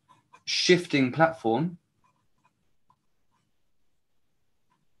a shifting platform.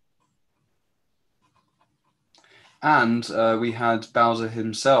 And we had Bowser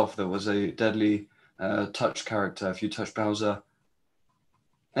himself that was a deadly touch character. If you touch Bowser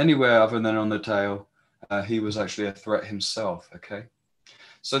anywhere other than on the tail, he was actually a threat himself, okay?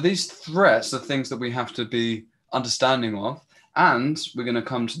 So these threats are things that we have to be understanding of. And we're going to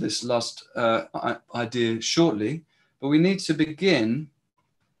come to this last idea shortly, but we need to begin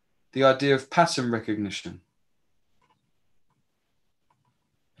the idea of pattern recognition.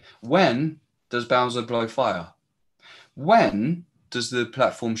 When does Bowser blow fire? When does the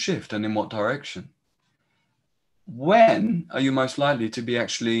platform shift and in what direction? When are you most likely to be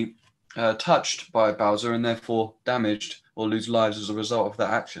actually touched by Bowser and therefore damaged or lose lives as a result of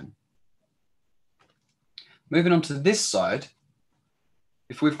that action? Moving on to this side,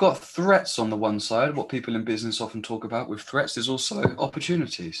 if we've got threats on the one side, what people in business often talk about with threats is also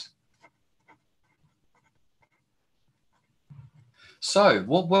opportunities. So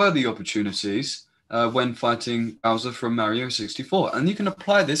what were the opportunities when fighting Bowser from Mario 64? And you can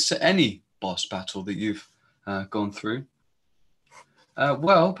apply this to any boss battle that you've gone through.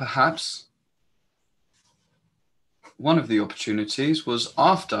 Well, perhaps one of the opportunities was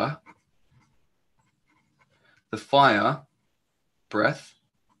after the fire breath,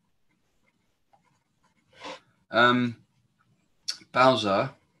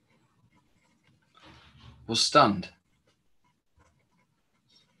 Bowser was stunned.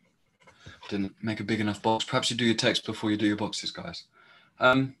 Didn't make a big enough box. Perhaps you do your text before you do your boxes, guys.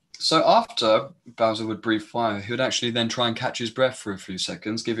 So after Bowser would breathe fire, he would actually then try and catch his breath for a few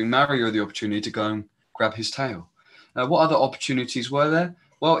seconds, giving Mario the opportunity to go and grab his tail. What other opportunities were there?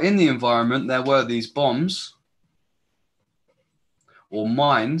 Well, in the environment, there were these bombs or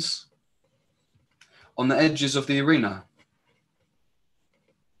mines on the edges of the arena.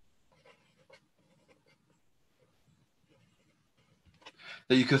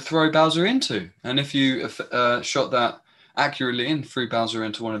 That you could throw Bowser into. And if you shot that accurately and threw Bowser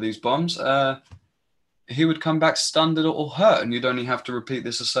into one of these bombs, he would come back stunned or hurt, and you'd only have to repeat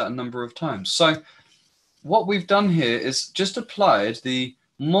this a certain number of times. So what we've done here is just applied the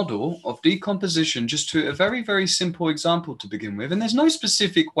model of decomposition just to a very, very simple example to begin with. And there's no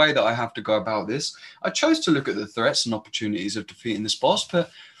specific way that I have to go about this. I chose to look at the threats and opportunities of defeating this boss,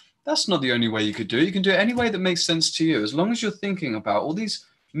 but that's not the only way you could do it. You can do it any way that makes sense to you. As long as you're thinking about all these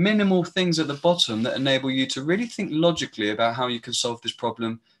minimal things at the bottom that enable you to really think logically about how you can solve this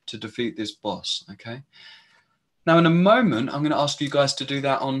problem to defeat this boss, okay? Now, in a moment, I'm going to ask you guys to do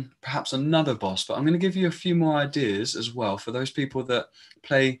that on perhaps another boss, but I'm going to give you a few more ideas as well for those people that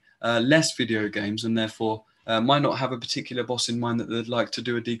play less video games and therefore might not have a particular boss in mind that they'd like to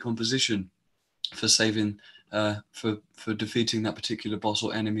do a decomposition for saving, for defeating that particular boss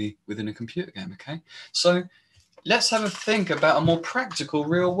or enemy within a computer game, okay? So let's have a think about a more practical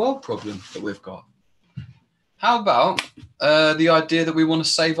real world problem that we've got. How about the idea that we want to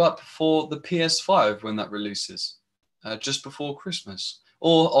save up for the PS5 when that releases, just before Christmas?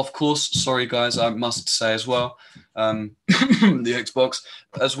 Or, of course, sorry guys, I must say as well, the Xbox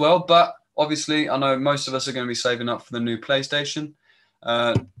as well. But obviously, I know most of us are going to be saving up for the new PlayStation.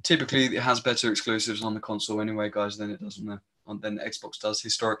 Typically, it has better exclusives on the console anyway, guys, than it does than the Xbox does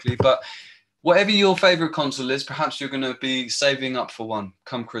historically. But whatever your favorite console is, perhaps you're going to be saving up for one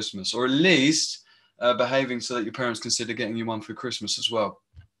come Christmas, or at least behaving so that your parents consider getting you one for Christmas as well.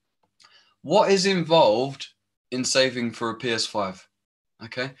 What is involved in saving for a PS5?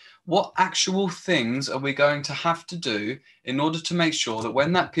 Okay, what actual things are we going to have to do in order to make sure that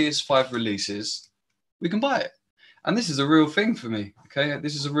when that PS5 releases, we can buy it? And this is a real thing for me, okay?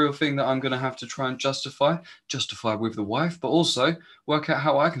 This is a real thing that I'm going to have to try and justify with the wife, but also work out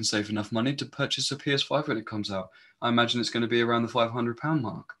how I can save enough money to purchase a PS5 when it comes out. I imagine it's going to be around the £500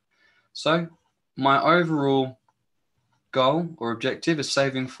 mark. So my overall goal or objective is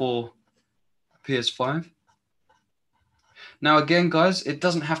saving for PS5. Now, again, guys, it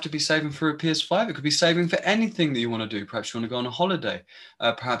doesn't have to be saving for a PS5. It could be saving for anything that you want to do. Perhaps you want to go on a holiday.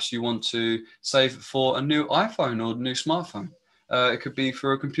 Perhaps you want to save for a new iPhone or a new smartphone. It could be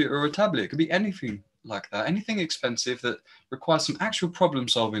for a computer or a tablet. It could be anything like that. Anything expensive that requires some actual problem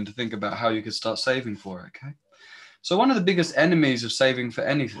solving to think about how you could start saving for it, okay? So one of the biggest enemies of saving for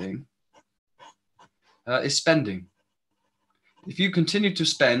anything is spending. If you continue to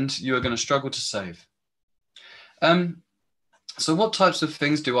spend, you are going to struggle to save. So what types of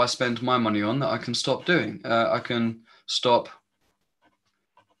things do I spend my money on that I can stop doing? I can stop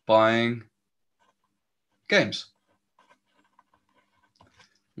buying games.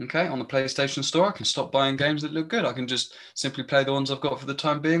 Okay, on the PlayStation Store, I can stop buying games that look good. I can just simply play the ones I've got for the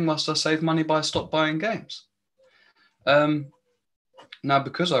time being whilst I save money by stop buying games. Now,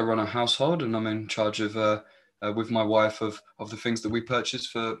 because I run a household and I'm in charge of, with my wife, of the things that we purchase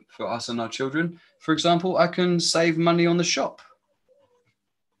for us and our children, for example, I can save money on the shop.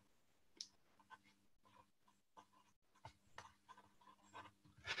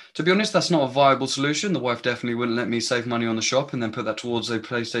 To be honest, that's not a viable solution. The wife definitely wouldn't let me save money on the shop and then put that towards a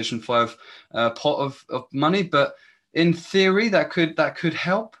PlayStation 5 pot of money. But in theory, that could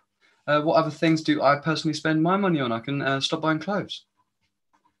help. What other things do I personally spend my money on? I can stop buying clothes.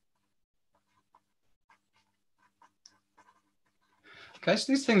 Okay,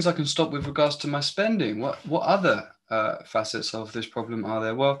 so these things I can stop with regards to my spending. What other facets of this problem are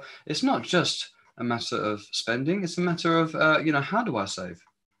there? Well, it's not just a matter of spending. It's a matter of, how do I save?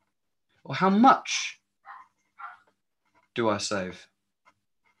 Or how much do I save?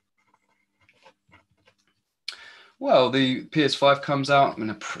 Well, the PS5 comes out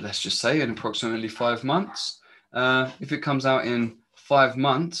in, let's just say, in approximately 5 months. If it comes out in 5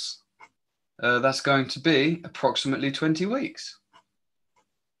 months, that's going to be approximately 20 weeks.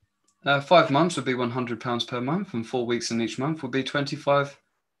 5 months would be £100 per month, and 4 weeks in each month would be £25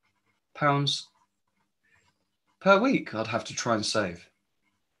 per week I'd have to try and save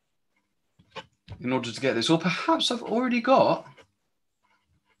in order to get this. Or perhaps I've already got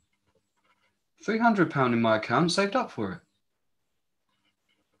 £300 in my account saved up for it.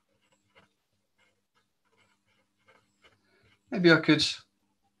 Maybe I could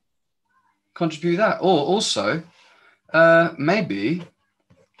contribute that. Or also, maybe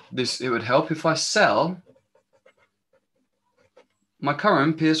it would help if I sell my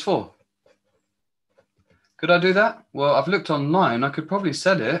current PS4. Could I do that? Well, I've looked online. I could probably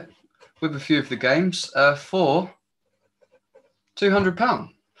sell it with a few of the games for £200.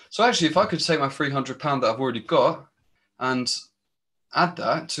 So actually, if I could take my £300 that I've already got and add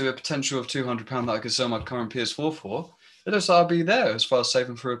that to a potential of £200 that I could sell my current PS4 for, it looks like I'll be there as far as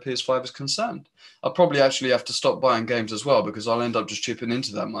saving for a PS5 is concerned. I'll probably actually have to stop buying games as well because I'll end up just chipping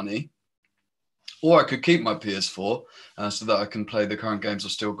into that money. Or I could keep my PS4 so that I can play the current games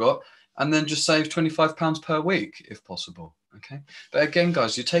I've still got and then just save £25 per week if possible. Okay. But again,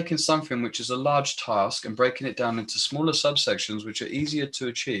 guys, you're taking something which is a large task and breaking it down into smaller subsections which are easier to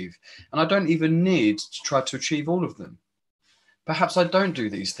achieve. And I don't even need to try to achieve all of them. Perhaps I don't do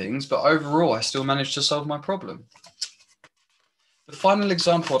these things, but overall, I still manage to solve my problem. The final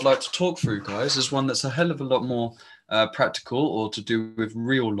example I'd like to talk through, guys, is one that's a hell of a lot more practical or to do with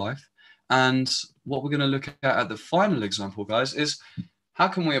real life. And what we're going to look at the final example, guys, is how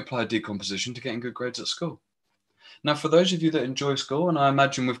can we apply decomposition to getting good grades at school? Now, for those of you that enjoy school, and I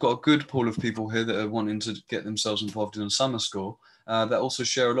imagine we've got a good pool of people here that are wanting to get themselves involved in a summer school, that also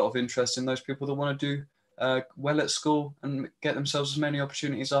share a lot of interest in those people that want to do well at school and get themselves as many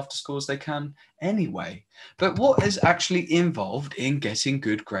opportunities after school as they can anyway. But what is actually involved in getting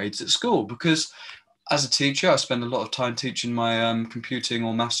good grades at school? Because as a teacher, I spend a lot of time teaching my computing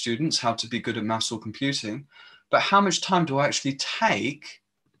or math students how to be good at maths or computing. But how much time do I actually take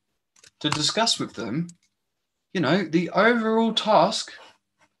to discuss with them, you know, the overall task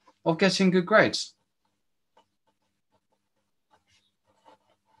of getting good grades?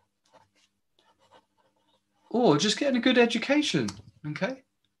 Or just getting a good education, okay?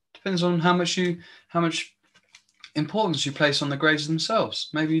 Depends on how much importance you place on the grades themselves.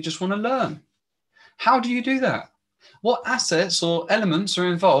 Maybe you just want to learn. How do you do that? What assets or elements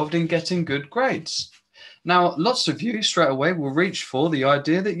are involved in getting good grades? Now, lots of you straight away will reach for the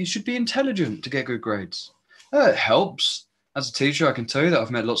idea that you should be intelligent to get good grades. It helps. As a teacher, I can tell you that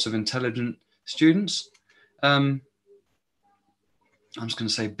I've met lots of intelligent students. I'm just going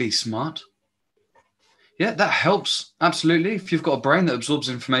to say be smart. Yeah, that helps. Absolutely. If you've got a brain that absorbs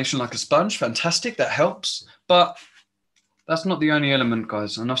information like a sponge, fantastic. That helps. But that's not the only element,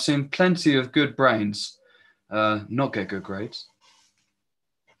 guys. And I've seen plenty of good brains not get good grades.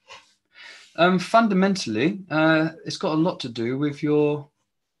 Fundamentally, it's got a lot to do with your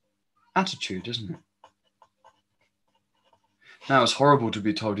attitude, isn't it? Now, it's horrible to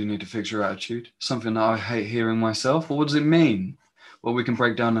be told you need to fix your attitude, something that I hate hearing myself. Well, what does it mean? Well, we can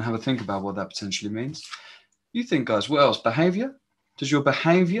break down and have a think about what that potentially means. You think, guys, what else? Behavior? Does your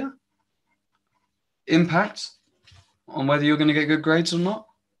behavior impact on whether you're going to get good grades or not?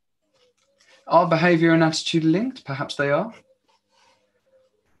 Are behavior and attitude linked? Perhaps they are.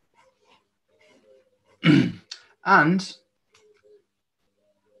 And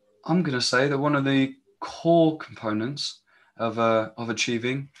I'm going to say that one of the core components of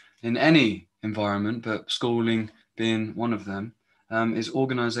achieving in any environment, but schooling being one of them, is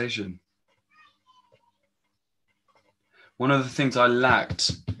organization. One of the things I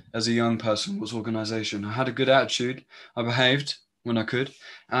lacked as a young person was organization. I had a good attitude. I behaved when I could.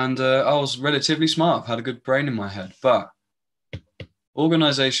 And I was relatively smart. I've had a good brain in my head. But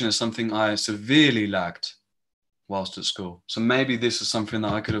organization is something I severely lacked whilst at school. So maybe this is something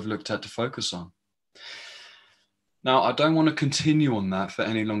that I could have looked at to focus on. Now, I don't want to continue on that for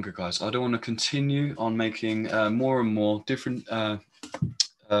any longer, guys. I don't want to continue on making more and more different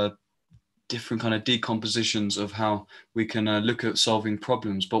kind of decompositions of how we can look at solving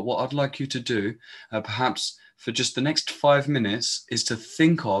problems. But what I'd like you to do, perhaps for just the next 5 minutes, is to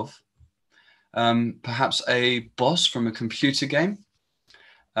think of perhaps a boss from a computer game.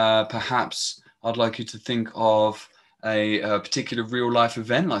 Perhaps I'd like you to think of a particular real life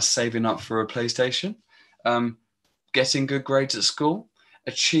event, like saving up for a PlayStation, getting good grades at school,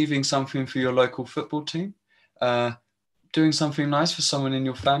 achieving something for your local football team, doing something nice for someone in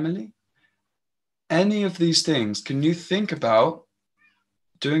your family. Any of these things, can you think about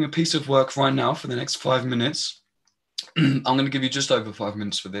doing a piece of work right now for the next 5 minutes? I'm going to give you just over 5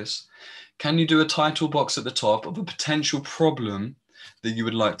 minutes for this. Can you do a title box at the top of a potential problem that you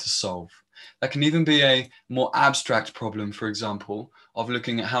would like to solve? That can even be a more abstract problem, for example, of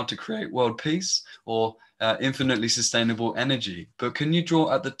looking at how to create world peace or infinitely sustainable energy. But can you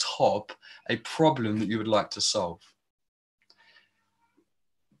draw at the top a problem that you would like to solve?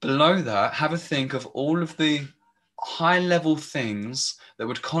 Below that, have a think of all of the high-level things that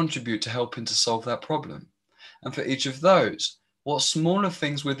would contribute to helping to solve that problem. And for each of those, what smaller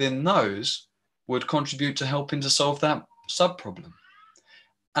things within those would contribute to helping to solve that sub-problem?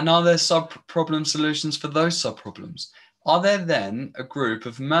 And are there sub-problem solutions for those sub-problems? Are there then a group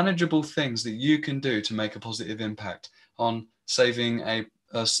of manageable things that you can do to make a positive impact on solving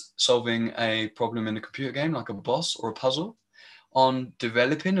a problem in a computer game like a boss or a puzzle? On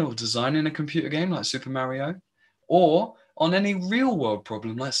developing or designing a computer game like Super Mario, or on any real world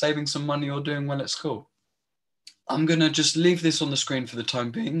problem like saving some money or doing well at school? I'm going to just leave this on the screen for the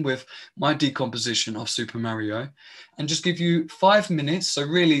time being with my decomposition of Super Mario and just give you 5 minutes, so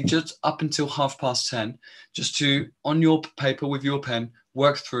really just up until 10:30, just to, on your paper with your pen,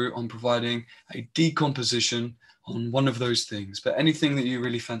 work through on providing a decomposition on one of those things, but anything that you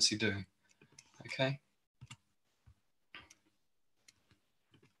really fancy doing, okay?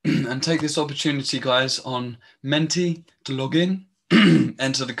 And take this opportunity, guys, on Menti to log in,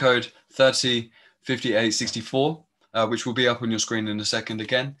 enter the code 305864. which will be up on your screen in a second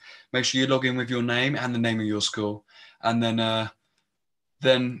again. Make sure you log in with your name and the name of your school. And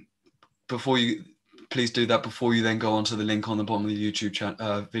then before you, please do that before you then go onto the link on the bottom of the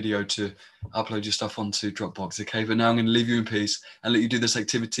YouTube video to upload your stuff onto Dropbox, okay? But now I'm going to leave you in peace and let you do this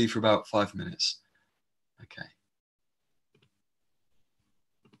activity for about 5 minutes. Okay.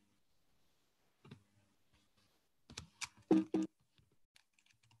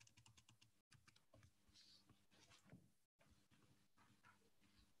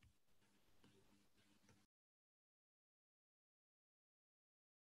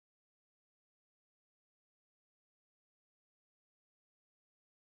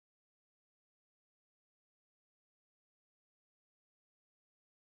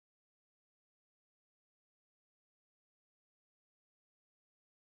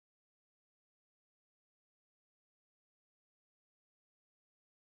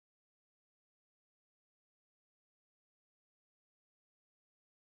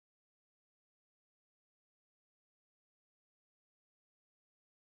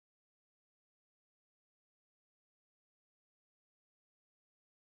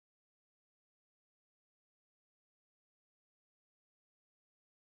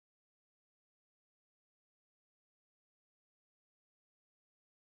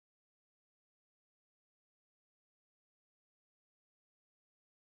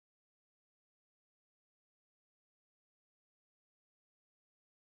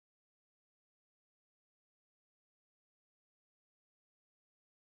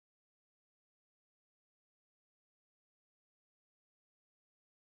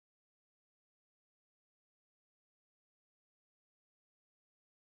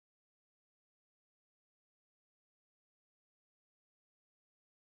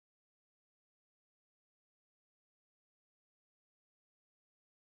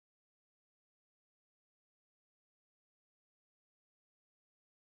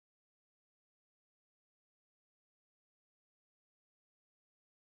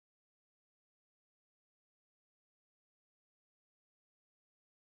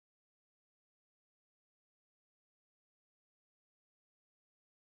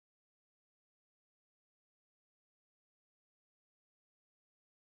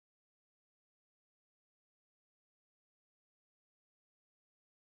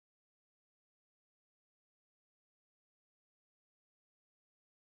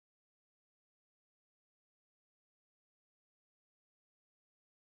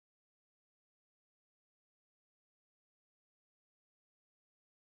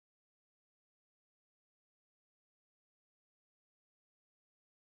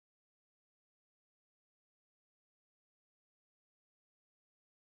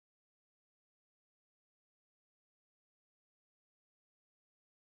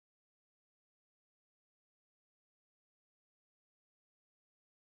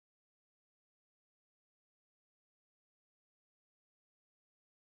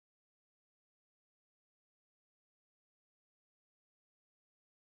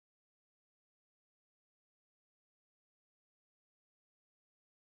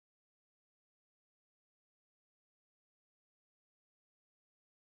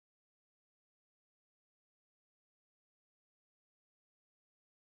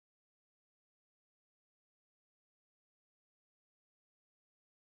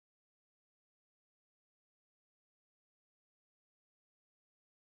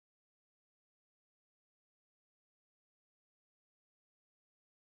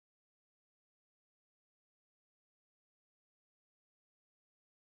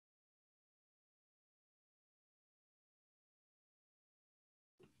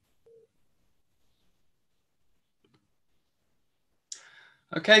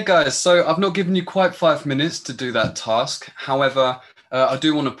 Okay, guys, so I've not given you quite 5 minutes to do that task. However, I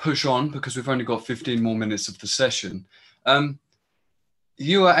do want to push on because we've only got 15 more minutes of the session.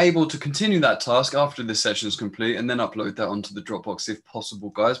 You are able to continue that task after this session is complete and then upload that onto the Dropbox if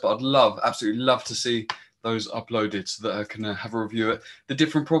possible, guys. But I'd absolutely love to see those uploaded so that I can have a review at the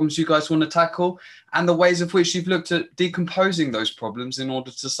different problems you guys want to tackle and the ways of which you've looked at decomposing those problems in order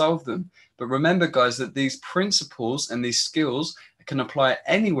to solve them. But remember, guys, that these principles and these skills can apply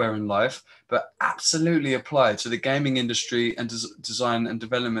anywhere in life, but absolutely apply to the gaming industry and design and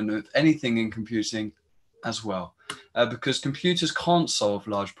development of anything in computing as well. Because computers can't solve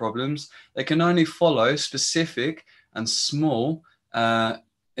large problems. They can only follow specific and small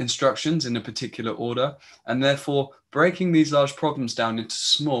instructions in a particular order, and therefore breaking these large problems down into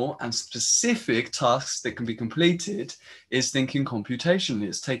small and specific tasks that can be completed is thinking computationally.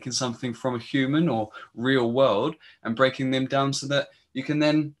 It's taking something from a human or real world and breaking them down so that you can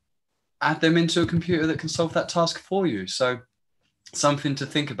then add them into a computer that can solve that task for you. So something to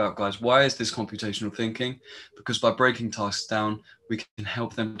think about, guys. Why is this computational thinking? Because by breaking tasks down, we can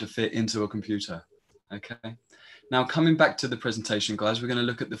help them to fit into a computer. Okay. Now, coming back to the presentation, guys, we're going to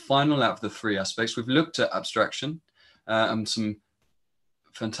look at the final out of the three aspects. We've looked at abstraction and some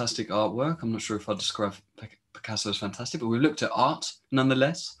fantastic artwork. I'm not sure if I'd describe Picasso as fantastic, but we've looked at art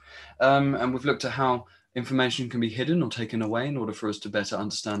nonetheless. And we've looked at how information can be hidden or taken away in order for us to better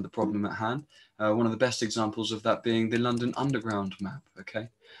understand the problem at hand. One of the best examples of that being the London Underground map, okay?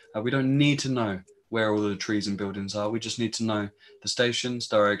 We don't need to know where all the trees and buildings are. We just need to know the stations,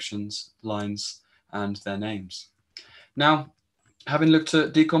 directions, lines, and their names. Now, having looked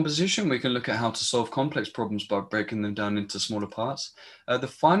at decomposition, we can look at how to solve complex problems by breaking them down into smaller parts. The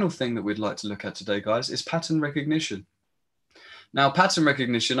final thing that we'd like to look at today, guys, is pattern recognition. Now, pattern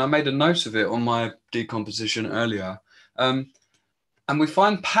recognition, I made a note of it on my decomposition earlier. And we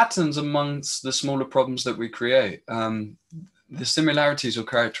find patterns amongst the smaller problems that we create, the similarities or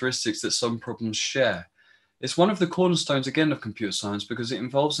characteristics that some problems share. It's one of the cornerstones, again, of computer science because it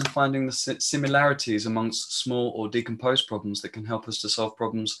involves in finding the similarities amongst small or decomposed problems that can help us to solve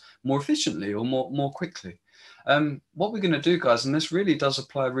problems more efficiently or more quickly. What we're going to do, guys, and this really does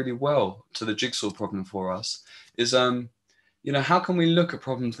apply really well to the jigsaw problem for us, is how can we look at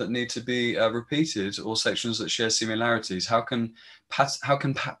problems that need to be repeated or sections that share similarities? How can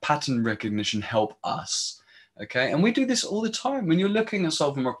pattern recognition help us? Okay, and we do this all the time. When you're looking at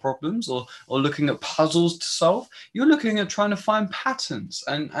solving problems or looking at puzzles to solve, you're looking at trying to find patterns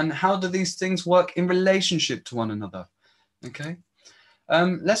and how do these things work in relationship to one another. Okay,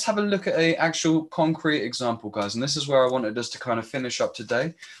 let's have a look at an actual concrete example, guys. And this is where I wanted us to kind of finish up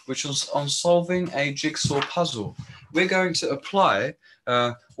today, which was on solving a jigsaw puzzle. We're going to apply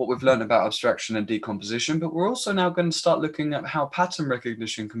what we've learned about abstraction and decomposition, but we're also now going to start looking at how pattern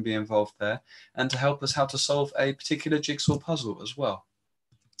recognition can be involved there and to help us how to solve a particular jigsaw puzzle as well.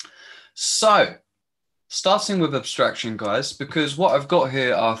 So, starting with abstraction, guys, because what I've got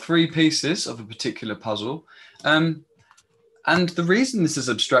here are three pieces of a particular puzzle. And the reason this is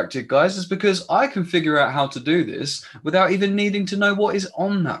abstracted, guys, is because I can figure out how to do this without even needing to know what is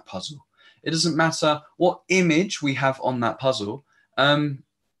on that puzzle. It doesn't matter what image we have on that puzzle.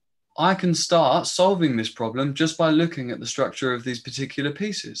 I can start solving this problem just by looking at the structure of these particular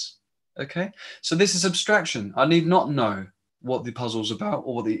pieces. Okay, so this is abstraction. I need not know what the puzzle's about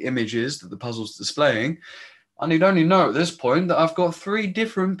or what the image is that the puzzle's displaying. I need only know at this point that I've got three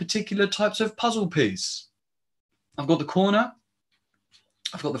different particular types of puzzle piece. I've got the corner,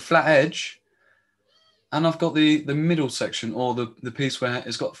 I've got the flat edge, and I've got the middle section or the piece where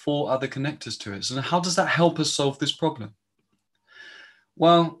it's got four other connectors to it. So how does that help us solve this problem?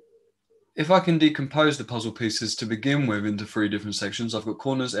 Well, if I can decompose the puzzle pieces to begin with into three different sections, I've got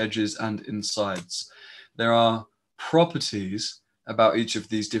corners, edges, and insides. There are properties about each of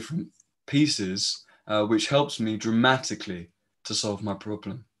these different pieces, which helps me dramatically to solve my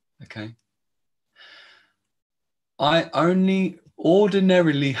problem, okay? I only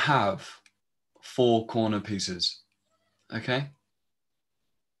ordinarily have four corner pieces, okay?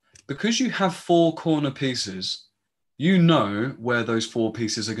 Because you have four corner pieces, you know where those four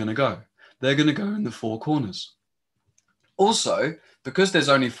pieces are going to go. They're going to go in the four corners. Also, because there's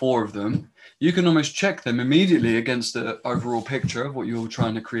only four of them, you can almost check them immediately against the overall picture of what you're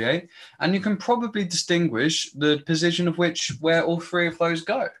trying to create, and you can probably distinguish the position of where all three of those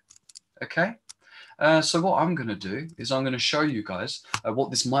go, okay? So what I'm going to do is I'm going to show you guys what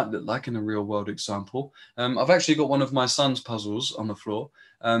this might look like in a real world example. I've actually got one of my son's puzzles on the floor,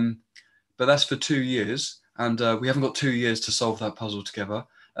 but that's for 2 years, and we haven't got 2 years to solve that puzzle together.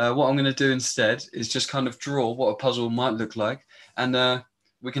 What I'm going to do instead is just kind of draw what a puzzle might look like, and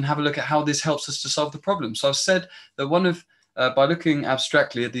we can have a look at how this helps us to solve the problem. So I've said that by looking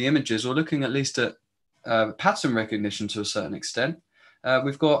abstractly at the images or looking at least at pattern recognition to a certain extent,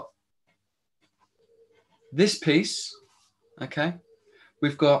 we've got this piece, okay?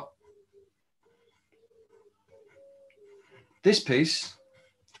 We've got this piece.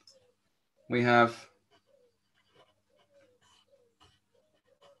 We have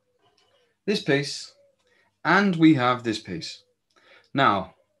this piece, and we have this piece.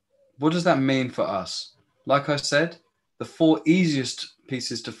 Now, what does that mean for us? Like I said, the four easiest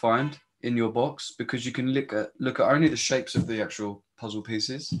pieces to find in your box, because you can look at only the shapes of the actual puzzle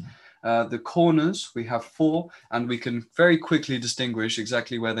pieces. The corners, we have four, and we can very quickly distinguish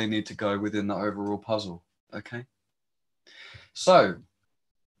exactly where they need to go within the overall puzzle, okay? So,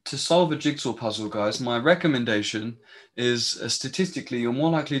 to solve a jigsaw puzzle, guys, my recommendation is statistically, you're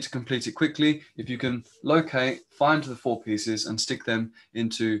more likely to complete it quickly if you can find the four pieces and stick them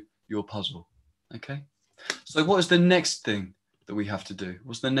into your puzzle. Okay. So what is the next thing that we have to do?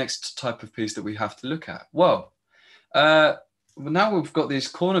 What's the next type of piece that we have to look at? Well, now we've got these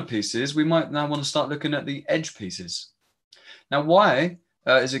corner pieces, we might now want to start looking at the edge pieces. Now, why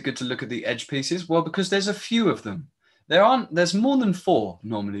is it good to look at the edge pieces? Well, because there's a few of them. There's more than 4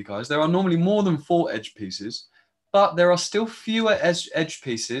 normally, guys. There are normally more than 4 edge pieces, but there are still fewer edge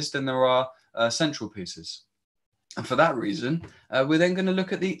pieces than there are central pieces. And for that reason, we're then going to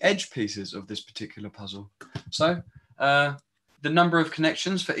look at the edge pieces of this particular puzzle. So the number of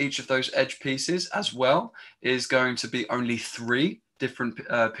connections for each of those edge pieces as well is going to be only 3 different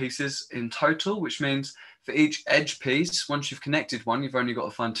pieces in total, which means for each edge piece, once you've connected one, you've only got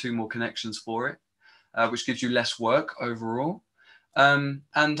to find 2 more connections for it, which gives you less work overall. And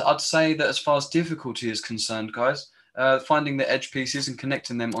I'd say that as far as difficulty is concerned, guys, finding the edge pieces and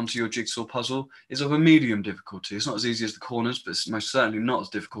connecting them onto your jigsaw puzzle is of a medium difficulty. It's not as easy as the corners, but it's most certainly not as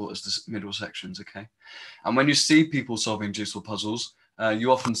difficult as the middle sections, okay? And when you see people solving jigsaw puzzles,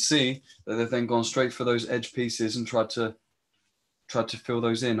 you often see that they've then gone straight for those edge pieces and tried to fill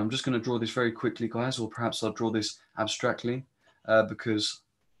those in. I'm just going to draw this very quickly, guys, or perhaps I'll draw this abstractly because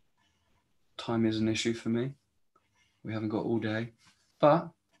time is an issue for me. We haven't got all day, but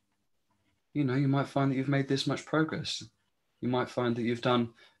you know, you might find that you've made this much progress. You might find that you've done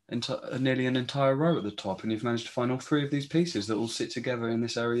nearly an entire row at the top and you've managed to find all 3 of these pieces that all sit together in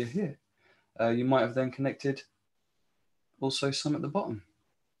this area here. You might have then connected also some at the bottom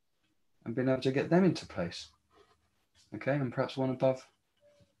and been able to get them into place. Okay, and perhaps one above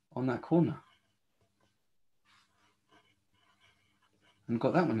on that corner. And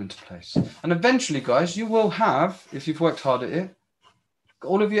got that one into place. And eventually, guys, you will have, if you've worked hard at it,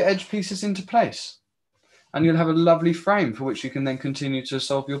 all of your edge pieces into place. And you'll have a lovely frame for which you can then continue to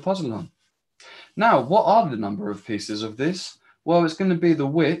solve your puzzle on. Now, what are the number of pieces of this? Well, it's going to be the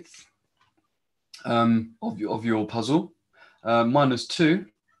width of your puzzle, minus 2,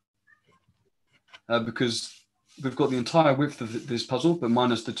 because we've got the entire width of this puzzle, but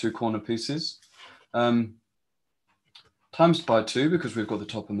minus the 2 corner pieces, times by 2, because we've got the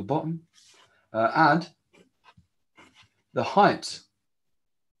top and the bottom, add the height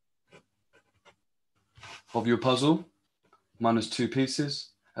of your puzzle, minus 2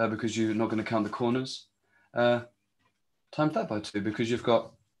 pieces, because you're not going to count the corners, times that by 2, because you've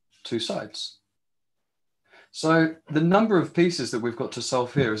got 2 sides. So the number of pieces that we've got to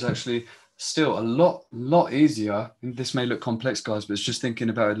solve here is actually still a lot easier. And this may look complex, guys, but it's just thinking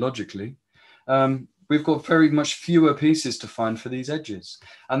about it logically. We've got very much fewer pieces to find for these edges.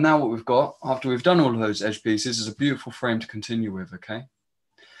 And now what we've got, after we've done all of those edge pieces, is a beautiful frame to continue with, okay?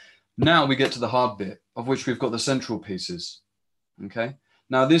 Now we get to the hard bit, of which we've got the central pieces, okay?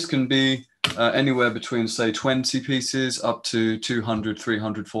 Now this can be anywhere between, say, 20 pieces up to 200,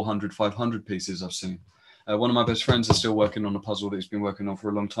 300, 400, 500 pieces I've seen. One of my best friends is still working on a puzzle that he's been working on for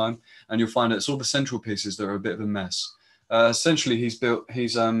a long time, and you'll find it's all the central pieces that are a bit of a mess. Essentially, he's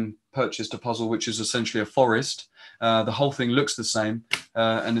purchased a puzzle which is essentially a forest. The whole thing looks the same,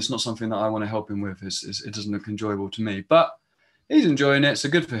 and it's not something that I want to help him with. It doesn't look enjoyable to me, but he's enjoying it, so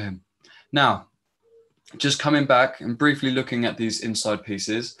good for him. Now, just coming back and briefly looking at these inside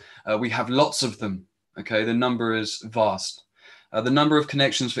pieces, we have lots of them, okay? The number is vast. The number of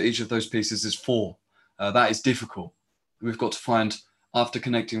connections for each of those pieces is 4. That is difficult. We've got to find, after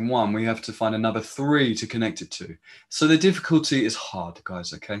connecting 1, we have to find another 3 to connect it to. So the difficulty is hard,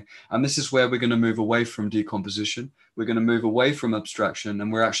 guys, okay? And this is where we're going to move away from decomposition. We're going to move away from abstraction,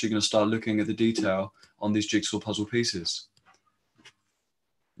 and we're actually going to start looking at the detail on these jigsaw puzzle pieces.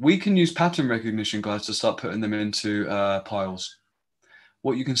 We can use pattern recognition, guys, to start putting them into piles.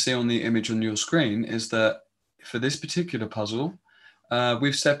 What you can see on the image on your screen is that for this particular puzzle,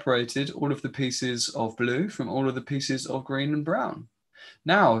 we've separated all of the pieces of blue from all of the pieces of green and brown.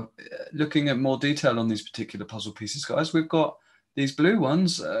 Now, looking at more detail on these particular puzzle pieces, guys, we've got these blue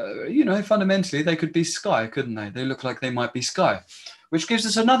ones, you know, fundamentally they could be sky, couldn't they? They look like they might be sky, which gives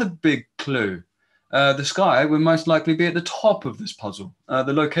us another big clue. The sky will most likely be at the top of this puzzle.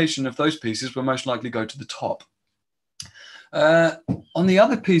 The location of those pieces will most likely go to the top. On the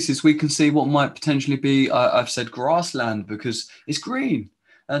other pieces, we can see what might potentially be, I've said grassland because it's green.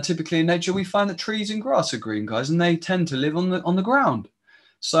 Typically in nature, we find that trees and grass are green, guys, and they tend to live on the ground.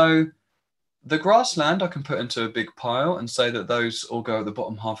 So the grassland I can put into a big pile and say that those all go at the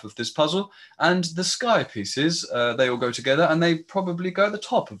bottom half of this puzzle. And the sky pieces, they all go together and they probably go at the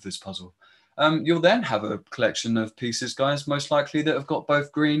top of this puzzle. You'll then have a collection of pieces, guys, most likely that have got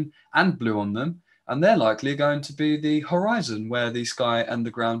both green and blue on them. And they're likely going to be the horizon where the sky and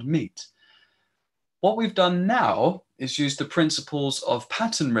the ground meet. What we've done now is use the principles of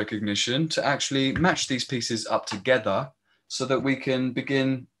pattern recognition to actually match these pieces up together so that we can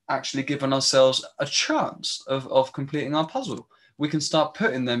begin actually giving ourselves a chance of completing our puzzle. We can start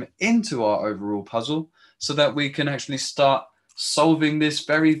putting them into our overall puzzle so that we can actually start solving this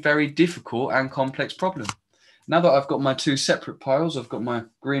very, very difficult and complex problem. Now that I've got my two separate piles, I've got my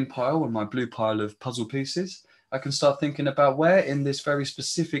green pile and my blue pile of puzzle pieces, I can start thinking about where in this very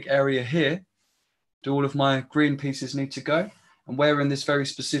specific area here do all of my green pieces need to go? And where in this very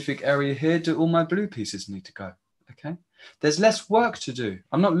specific area here do all my blue pieces need to go? Okay, there's less work to do.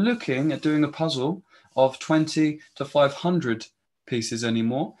 I'm not looking at doing a puzzle of 20 to 500 pieces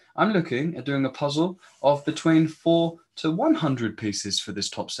anymore. I'm looking at doing a puzzle of between 4 to 100 pieces for this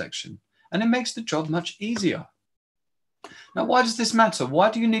top section. And it makes the job much easier. Now, why does this matter?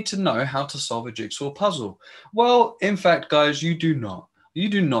 Why do you need to know how to solve a jigsaw puzzle? Well, in fact, guys, you do not. You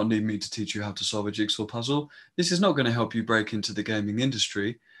do not need me to teach you how to solve a jigsaw puzzle. This is not going to help you break into the gaming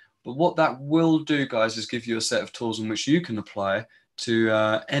industry. But what that will do, guys, is give you a set of tools in which you can apply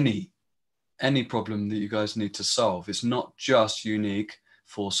to any problem that you guys need to solve. It's not just unique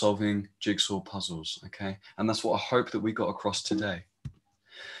for solving jigsaw puzzles, okay? And that's what I hope that we got across today.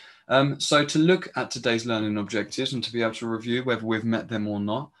 So to look at today's learning objectives and to be able to review whether we've met them or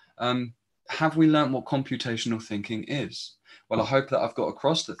not, have we learned what computational thinking is? Well, I hope that I've got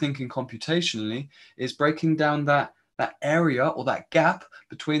across that thinking computationally is breaking down that area or that gap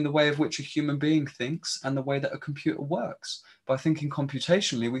between the way of which a human being thinks and the way that a computer works. By thinking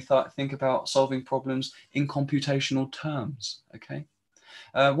computationally, we think about solving problems in computational terms, okay?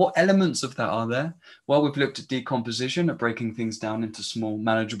 What elements of that are there? Well, we've looked at decomposition, at breaking things down into small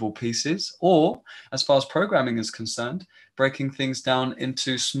manageable pieces, or as far as programming is concerned, breaking things down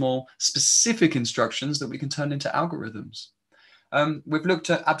into small specific instructions that we can turn into algorithms. We've looked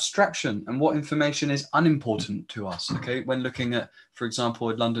at abstraction and what information is unimportant to us, okay, when looking at, for example,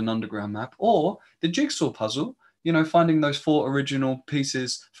 a London Underground map or the jigsaw puzzle. You know, finding those 4 original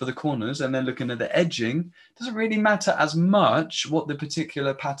pieces for the corners and then looking at the edging doesn't really matter as much what the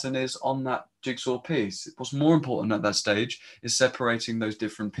particular pattern is on that jigsaw piece. What's more important at that stage is separating those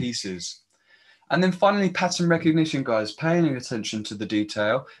different pieces. And then finally, pattern recognition, guys, paying attention to the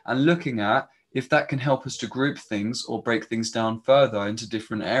detail and looking at if that can help us to group things or break things down further into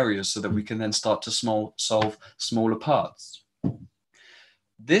different areas so that we can then start to solve smaller parts.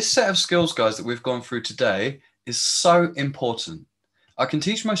 This set of skills, guys, that we've gone through today is so important. I can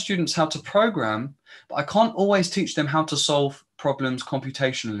teach my students how to program, but I can't always teach them how to solve problems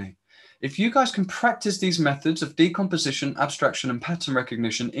computationally. If you guys can practice these methods of decomposition, abstraction, and pattern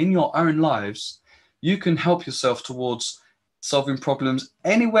recognition in your own lives, you can help yourself towards solving problems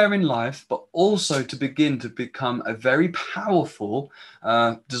anywhere in life, but also to begin to become a very powerful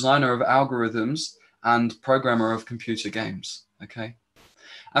designer of algorithms and programmer of computer games, okay?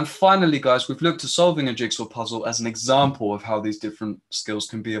 And finally, guys, we've looked at solving a jigsaw puzzle as an example of how these different skills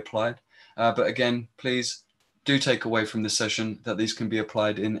can be applied. But again, please do take away from this session that these can be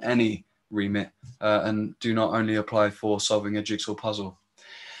applied in any remit and do not only apply for solving a jigsaw puzzle.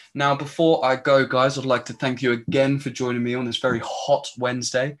 Now, before I go, guys, I'd like to thank you again for joining me on this very hot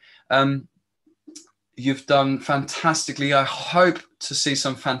Wednesday. You've done fantastically. I hope to see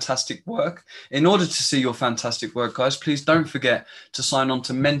some fantastic work. In order to see your fantastic work, guys, please don't forget to sign on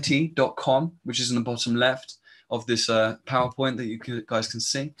to menti.com, which is in the bottom left of this PowerPoint that you guys can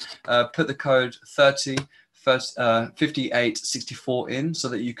see. Put the code 5864 in so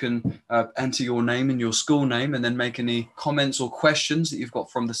that you can enter your name and your school name and then make any comments or questions that you've got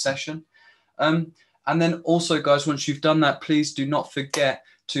from the session. And then also, guys, once you've done that, please do not forget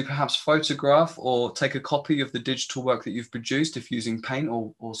to perhaps photograph or take a copy of the digital work that you've produced if using Paint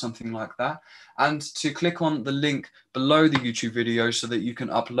or something like that, and to click on the link below the YouTube video so that you can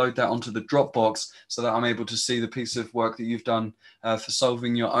upload that onto the Dropbox so that I'm able to see the piece of work that you've done for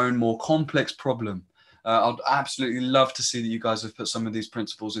solving your own more complex problem. I'd absolutely love to see that you guys have put some of these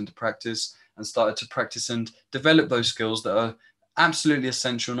principles into practice and started to practice and develop those skills that are absolutely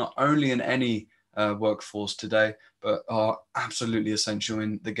essential, not only in any workforce today, but are absolutely essential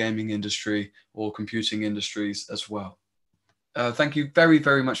in the gaming industry or computing industries as well. Thank you very,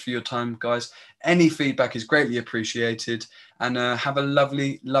 very much for your time, guys. Any feedback is greatly appreciated, and have a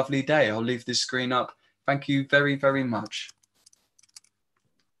lovely, lovely day. I'll leave this screen up. Thank you very, very much.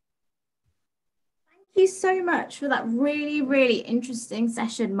 Thank you so much for that really, really interesting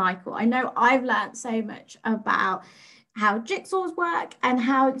session, Michael. I know I've learned so much about how jigsaws work and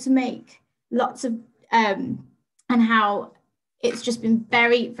how to make lots of and how it's just been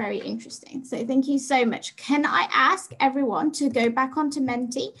very, very interesting. So thank you so much. Can I ask everyone to go back onto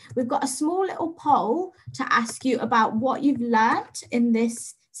Menti? We've got a small little poll to ask you about what you've learned in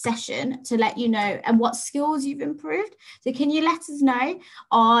this session to let you know and what skills you've improved. So can you let us know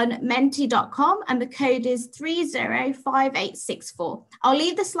on menti.com, and the code is 305864. I'll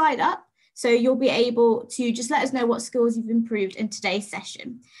leave the slide up so you'll be able to just let us know what skills you've improved in today's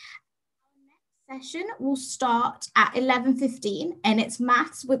session. Session will start at 11:15 and it's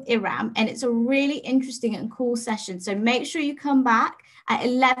maths with Iram, and it's a really interesting and cool session. So make sure you come back at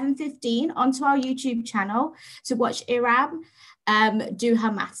 11:15 onto our YouTube channel to watch Iram do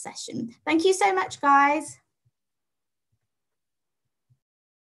her math session. Thank you so much, guys.